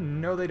anymore?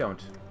 No, they don't.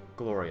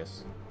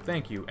 Glorious.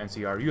 Thank you,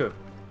 NCR. You have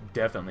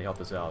definitely helped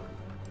us out.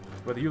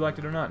 Whether you liked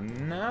it or not,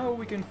 now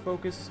we can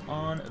focus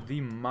on the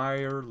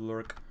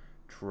Mirelurk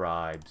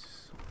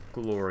tribes.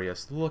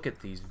 Glorious. Look at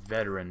these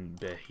veteran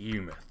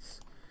behemoths.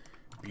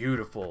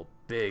 Beautiful,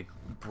 big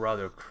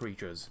brother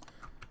creatures.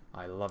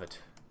 I love it.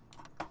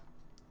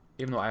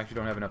 Even though I actually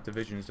don't have enough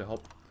divisions to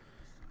help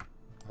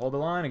hold the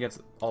line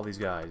against all these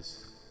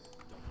guys.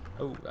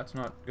 Oh, that's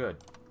not good.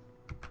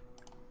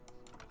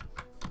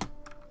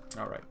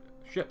 Alright.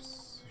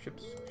 Ships.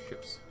 Ships.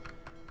 Ships.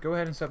 Go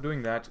ahead and stop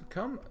doing that.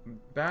 Come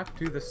back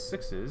to the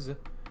sixes.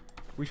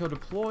 We shall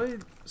deploy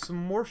some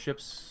more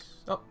ships.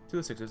 Oh, to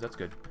the sixes. That's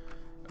good.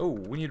 Oh,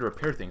 we need to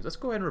repair things. Let's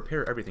go ahead and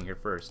repair everything here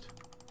first.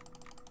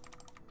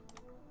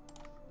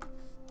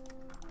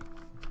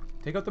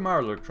 Take out the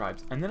Mirelurk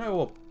tribes, and then I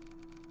will...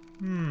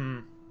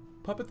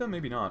 puppet them?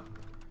 Maybe not.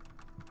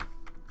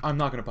 I'm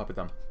not going to puppet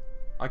them.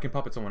 I can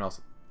puppet someone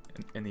else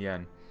in the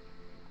end.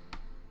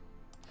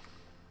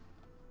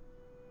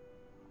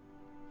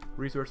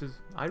 Resources.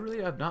 I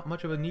really have not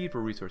much of a need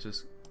for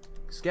resources.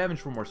 Scavenge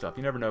for more stuff.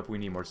 You never know if we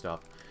need more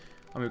stuff.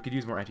 I mean, we could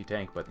use more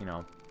anti-tank, but, you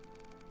know.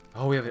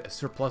 Oh, we have a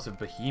surplus of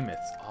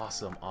behemoths.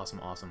 Awesome, awesome,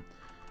 awesome.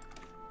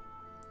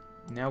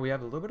 Now we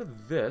have a little bit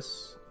of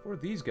this for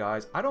these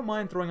guys. I don't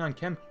mind throwing on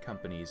chem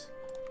companies.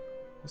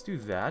 Let's do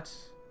that.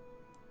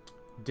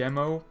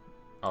 Demo.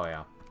 Oh,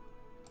 yeah.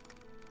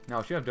 Now,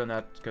 I should have done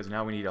that because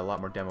now we need a lot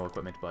more demo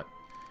equipment, but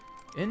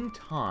in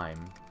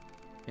time.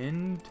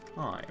 Now,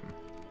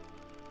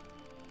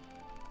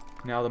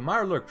 the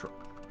Mirelurk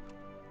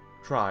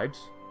tribes.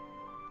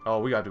 Oh,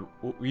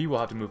 we will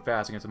have to move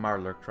fast against the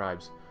Mirelurk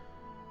tribes.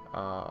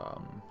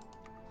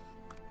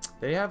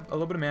 They have a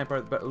little bit of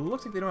manpower, but it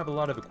looks like they don't have a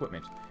lot of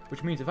equipment,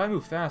 which means if I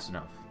move fast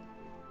enough,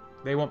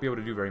 they won't be able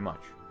to do very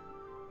much.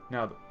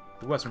 Now,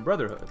 the Western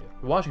Brotherhood,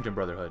 the Washington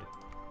Brotherhood.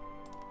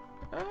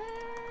 I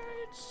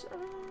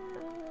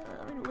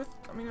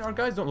mean, our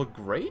guys don't look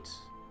great.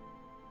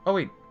 Oh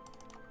wait.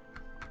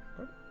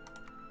 What?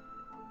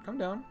 Come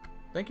down.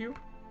 Thank you.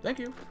 Thank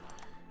you.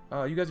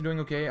 You guys are doing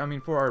okay. I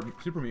mean, for our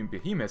super mutant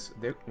behemoths,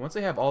 once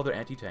they have all their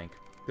anti-tank,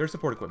 their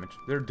support equipment,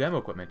 their demo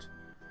equipment,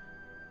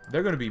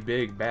 they're going to be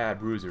big, bad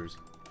bruisers.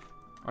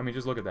 I mean,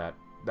 just look at that.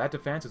 That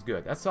defense is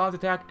good. That Saw's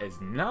attack is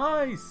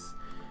nice.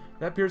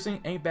 That piercing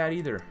ain't bad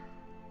either.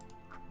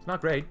 It's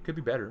not great. Could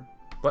be better.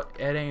 But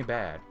it ain't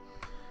bad.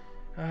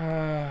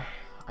 I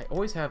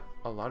always have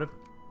a lot of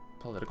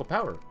political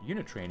power.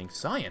 Unit training.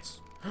 Science.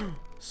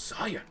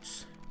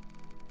 Science.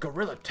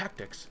 Guerrilla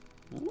tactics.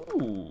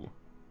 Ooh.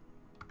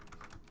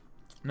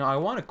 Now, I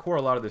want to core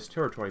a lot of this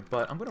territory,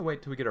 but I'm going to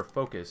wait till we get our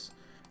focus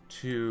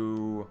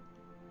to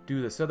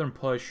do the southern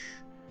push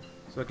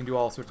so I can do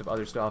all sorts of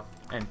other stuff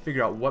and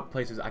figure out what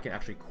places I can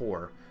actually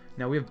core.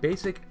 Now, we have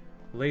basic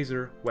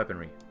laser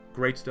weaponry.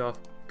 Great stuff.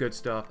 Good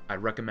stuff. I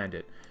recommend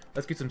it.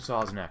 Let's get some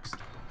saws next.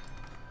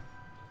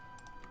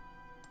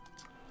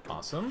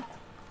 Awesome.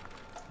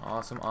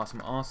 Awesome,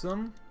 awesome,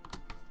 awesome.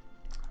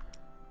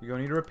 We're going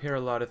to need to repair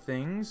a lot of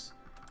things.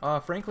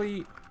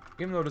 Frankly,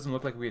 even though it doesn't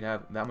look like we'd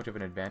have that much of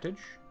an advantage,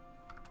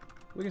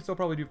 we can still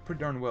probably do pretty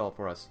darn well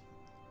for us.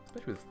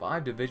 Especially with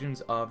 5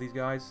 divisions of these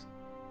guys.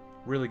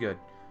 Really good.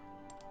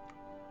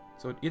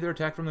 So either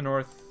attack from the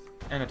north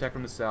and attack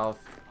from the south.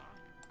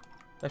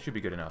 That should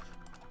be good enough.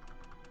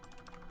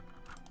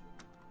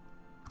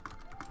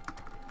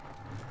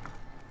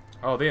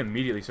 Oh, they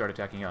immediately start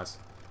attacking us.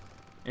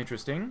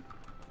 Interesting.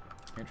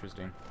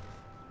 Interesting.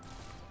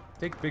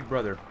 Take Big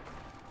Brother.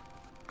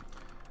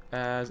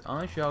 As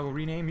I shall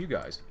rename you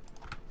guys.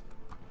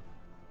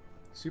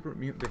 Super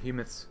Mutant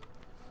Behemoths.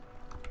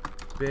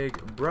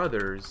 Big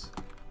Brother's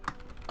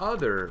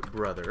other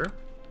brother.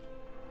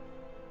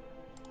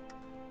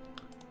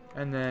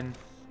 And then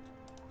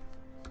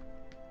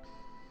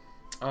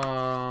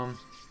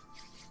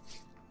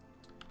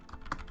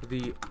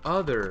the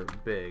other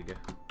big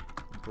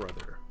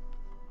brother.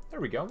 There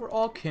we go. We're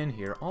all kin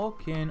here. All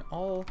kin,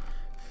 all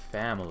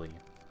family.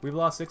 We've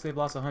lost 6, they've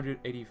lost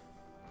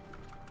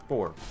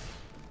 184.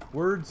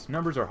 Words,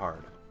 numbers are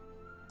hard.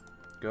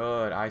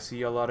 Good. I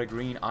see a lot of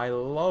green. I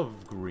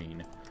love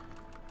green.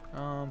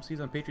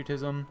 Season on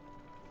patriotism.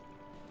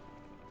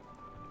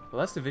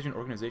 Less division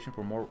organization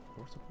for more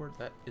war support.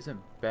 That isn't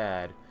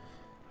bad.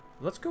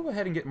 Let's go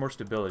ahead and get more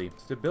stability.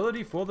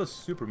 Stability for the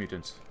super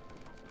mutants.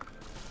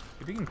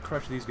 If you can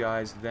crush these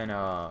guys, then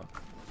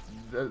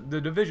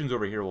the divisions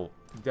over here will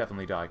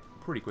definitely die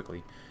pretty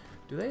quickly.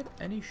 Do they have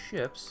any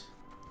ships?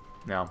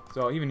 No.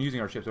 So even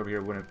using our ships over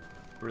here wouldn't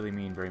really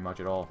mean very much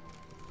at all.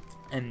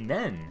 And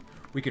then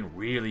we can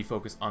really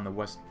focus on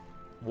the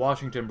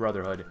Washington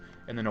Brotherhood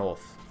in the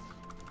north.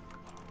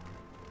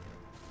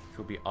 Which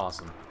will be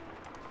awesome.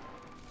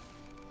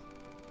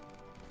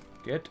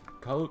 Get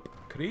Culp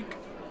Creek.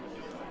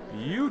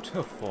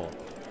 Beautiful.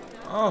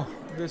 Oh,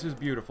 this is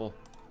beautiful.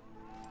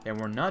 And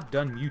we're not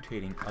done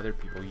mutating other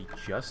people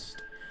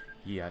just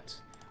yet.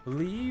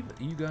 Leave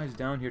you guys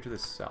down here to the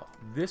south.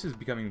 This is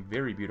becoming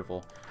very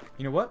beautiful.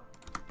 You know what?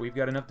 We've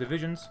got enough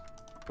divisions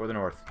for the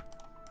north.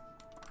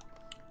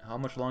 How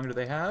much longer do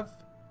they have?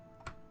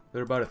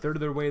 They're about 1/3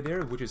 of their way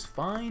there, which is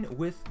fine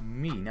with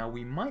me. Now,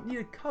 we might need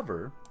to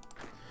cover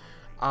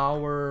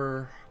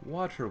our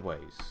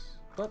waterways,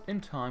 but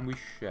in time we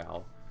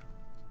shall.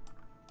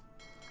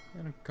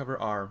 And cover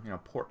our,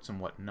 ports and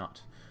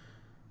whatnot.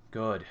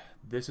 Good.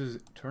 This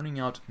is turning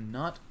out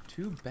not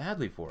too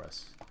badly for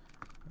us.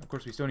 Of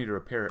course, we still need to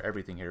repair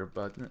everything here,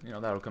 but,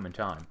 that'll come in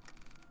time.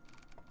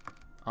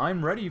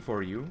 I'm ready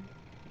for you,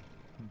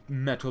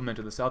 metal men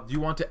to the south. Do you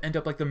want to end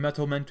up like the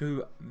metal men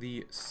to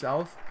the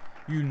south?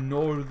 You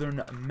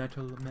northern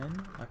metal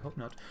men? I hope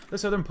not. The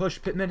southern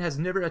push pitman has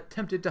never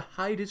attempted to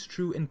hide his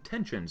true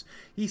intentions.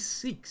 He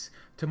seeks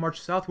to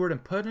march southward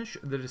and punish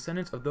the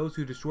descendants of those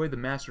who destroyed the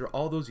master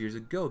all those years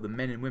ago. The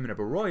men and women of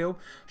Arroyo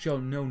shall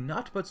know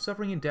naught but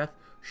suffering and death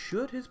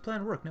should his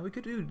plan work. Now we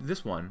could do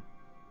this one,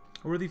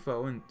 a worthy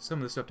foe, and some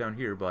of the stuff down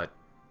here, but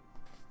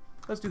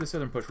let's do the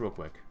southern push real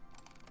quick.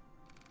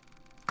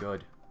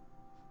 Good.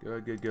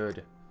 Good, good,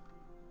 good.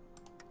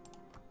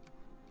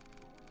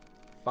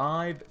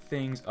 5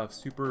 things of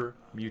super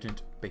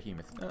mutant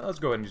behemoth. Let's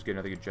go ahead and just get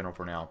another good general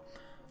for now.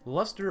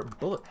 Luster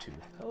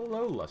Bullettooth.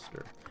 Hello,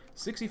 Luster.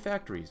 60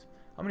 factories.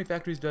 How many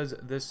factories does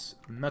this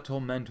metal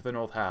men to the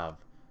north have?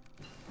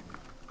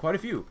 Quite a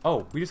few.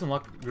 Oh, we just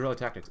unlocked guerrilla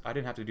tactics. I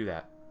didn't have to do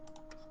that.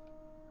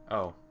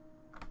 Oh.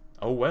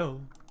 Oh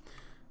well.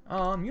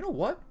 You know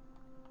what?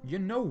 You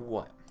know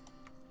what?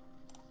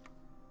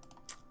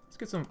 Let's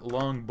get some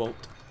longboat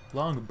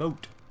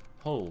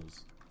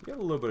hulls. We have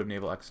a little bit of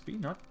naval XP,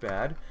 not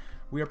bad.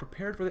 We are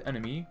prepared for the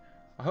enemy.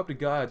 I hope to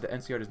God the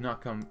NCR does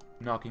not come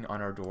knocking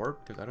on our door,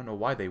 because I don't know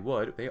why they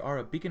would. They are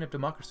a beacon of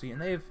democracy,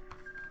 and they have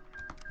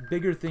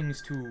bigger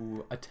things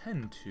to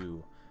attend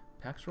to.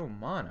 Pax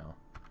Romana.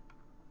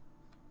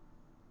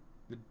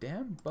 The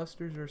dam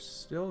busters are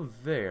still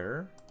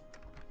there.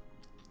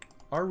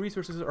 Our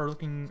resources are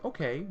looking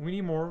okay. We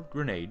need more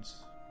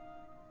grenades.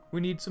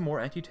 We need some more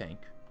anti-tank.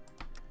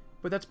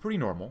 But that's pretty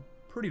normal.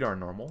 Pretty darn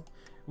normal.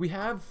 We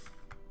have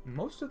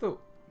most of the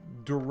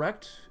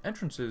direct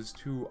entrances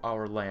to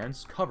our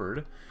lands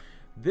covered.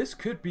 This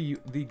could be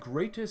the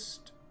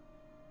greatest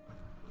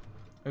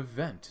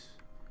event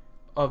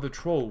of the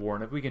Troll War,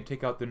 and if we can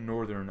take out the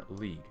Northern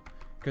League.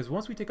 Because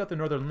once we take out the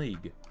Northern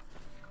League,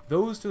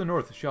 those to the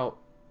north shall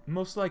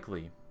most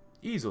likely,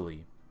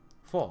 easily,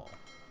 fall.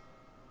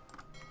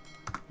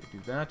 Do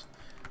that.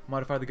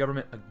 Modify the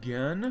government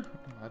again.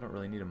 I don't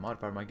really need to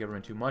modify my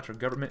government too much. Our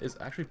government is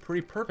actually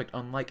pretty perfect,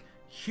 unlike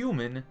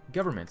human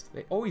governments.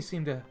 They always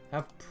seem to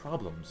have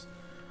problems.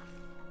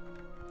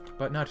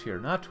 But not here.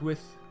 Not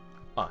with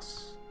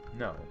us.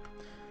 No.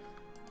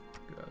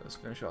 Let's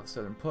finish off the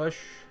southern push.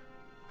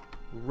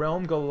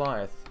 Realm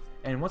Goliath.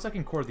 And once I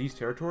can core these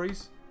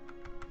territories,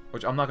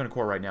 which I'm not going to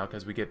core right now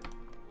because we get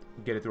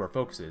it through our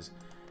focuses.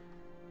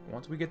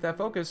 Once we get that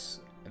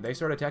focus, and they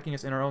start attacking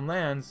us in our own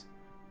lands,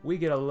 we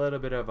get a little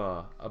bit of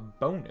a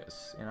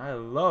bonus. And I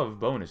love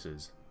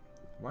bonuses.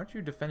 Why aren't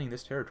you defending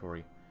this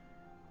territory?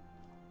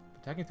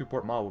 Attacking through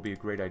Port Mall will be a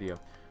great idea.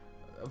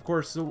 Of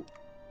course, the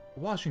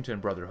Washington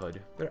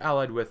Brotherhood, they're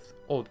allied with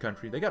Old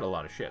Country. They got a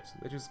lot of ships,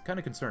 which is kind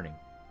of concerning.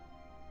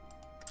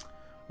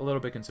 A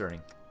little bit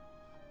concerning.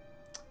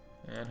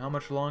 And how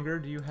much longer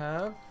do you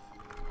have?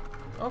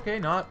 Okay,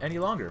 not any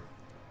longer.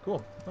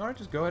 Cool. Alright,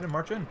 just go ahead and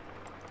march in.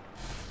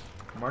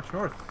 March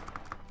north.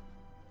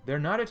 They're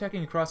not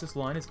attacking across this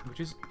line, which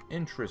is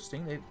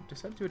interesting. They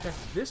decided to attack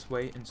this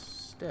way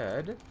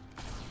instead.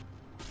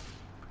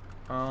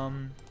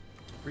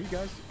 For you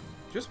guys,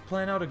 just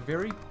plan out a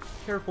very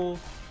careful,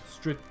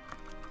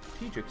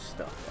 strategic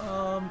stuff.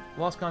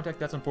 Lost contact,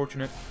 that's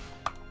unfortunate.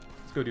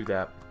 Let's go do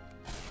that.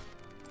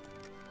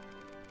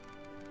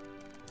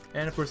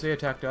 And of course they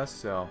attacked us,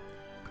 so...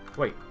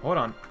 Wait, hold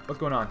on. What's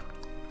going on?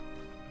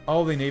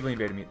 Oh, they navally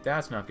invaded me.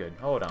 That's not good.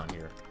 Hold on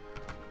here.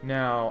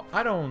 Now,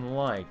 I don't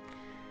like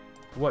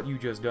what you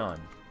just done.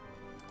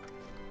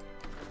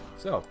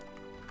 So.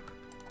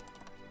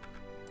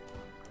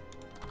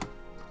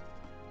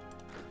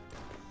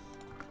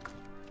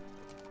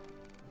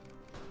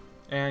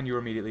 And you're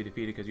immediately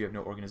defeated because you have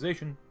no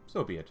organization.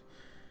 So be it.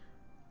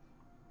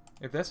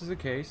 If this is the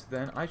case,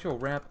 then I shall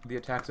ramp the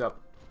attacks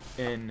up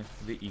in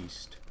the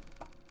east.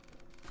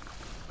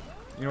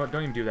 You know what?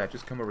 Don't even do that.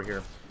 Just come over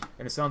here.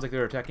 And it sounds like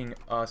they're attacking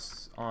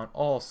us on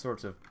all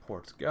sorts of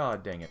ports.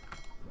 God dang it.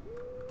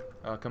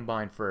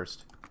 Combine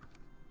first.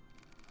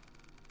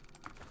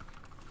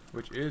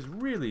 Which is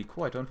really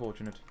quite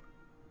unfortunate.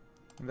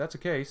 If that's the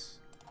case,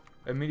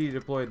 immediately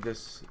deployed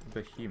this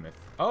behemoth.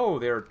 Oh,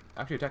 they're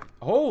actually attacked.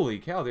 Holy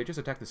cow, they just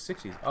attacked the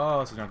 60s.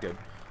 Oh, this is not good.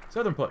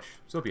 Southern push.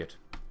 So be it.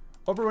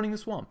 Overrunning the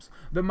swamps.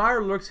 The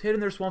Mirelurks hid in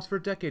their swamps for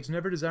decades,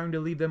 never desiring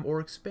to leave them or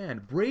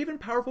expand. Brave and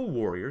powerful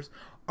warriors,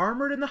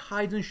 armored in the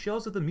hides and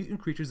shells of the mutant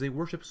creatures they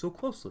worship so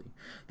closely.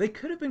 They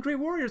could have been great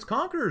warriors,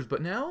 conquerors,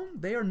 but now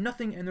they are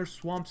nothing and their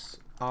swamps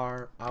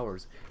are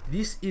ours.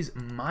 This is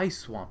my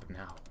swamp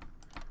now.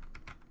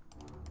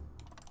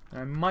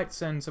 I might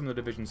send some of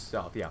the divisions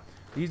south. Yeah,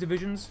 these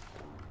divisions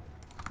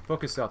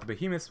focus south. The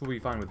behemoths will be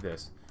fine with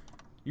this.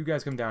 You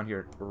guys come down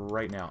here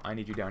right now. I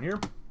need you down here,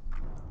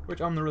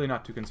 which I'm really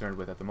not too concerned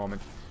with at the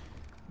moment.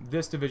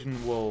 This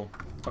division will,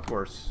 of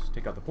course,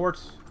 take out the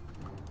ports,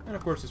 and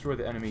of course destroy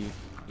the enemy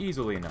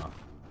easily enough.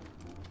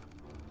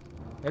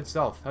 Head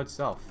south, head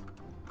south.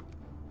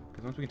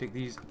 Because once we can take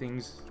these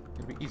things,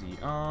 it'll be easy.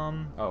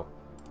 Oh.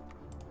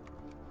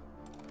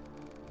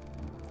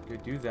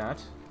 Could do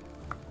that.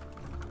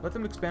 Let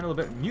them expand a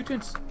little bit.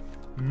 Mutants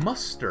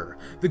muster.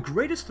 The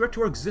greatest threat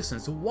to our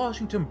existence, the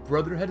Washington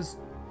Brotherhood has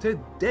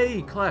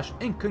today clashed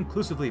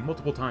inconclusively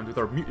multiple times with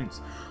our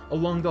mutants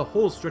along the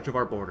whole stretch of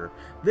our border.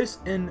 This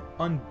is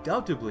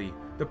undoubtedly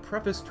the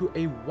preface to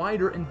a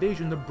wider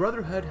invasion. The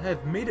Brotherhood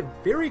have made it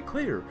very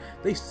clear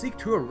they seek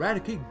to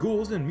eradicate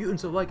ghouls and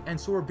mutants alike, and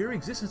so our very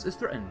existence is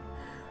threatened.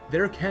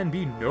 There can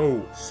be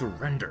no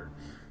surrender.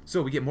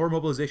 So we get more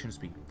mobilization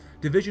speed,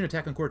 division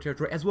attack on core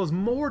territory, as well as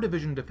more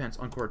division defense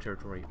on core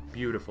territory.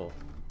 Beautiful.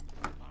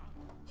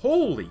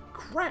 Holy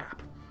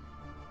crap!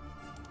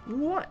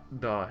 What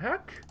the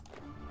heck?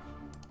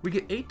 We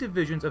get 8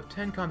 divisions of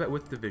 10 combat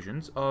with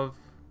divisions of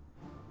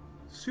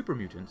super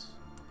mutants.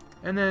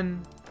 And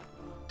then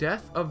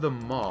Death of the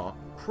Maw,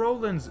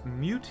 Krolin's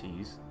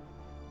muties.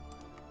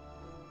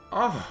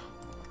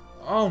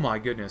 Oh my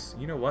goodness.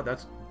 You know what?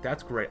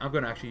 That's great. I'm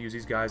going to actually use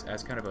these guys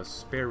as kind of a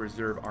spare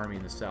reserve army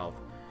in the south.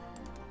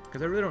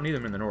 Because I really don't need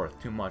them in the north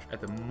too much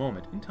at the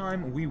moment. In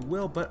time, we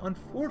will, but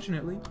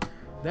unfortunately,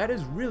 that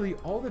is really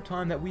all the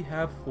time that we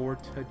have for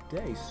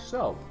today.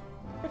 So,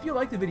 if you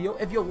liked the video,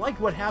 if you liked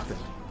what happened,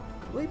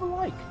 leave a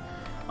like.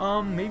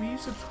 Maybe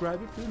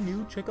subscribe if you're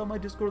new. Check out my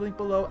Discord link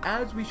below,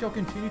 as we shall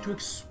continue to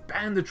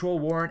expand the Troll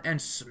Warren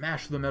and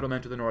smash the Metal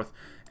Men to the north,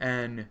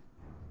 and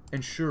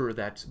ensure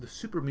that the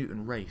super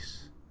mutant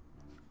race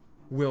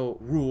will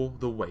rule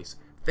the waste.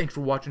 Thanks for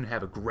watching and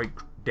have a great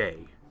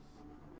day.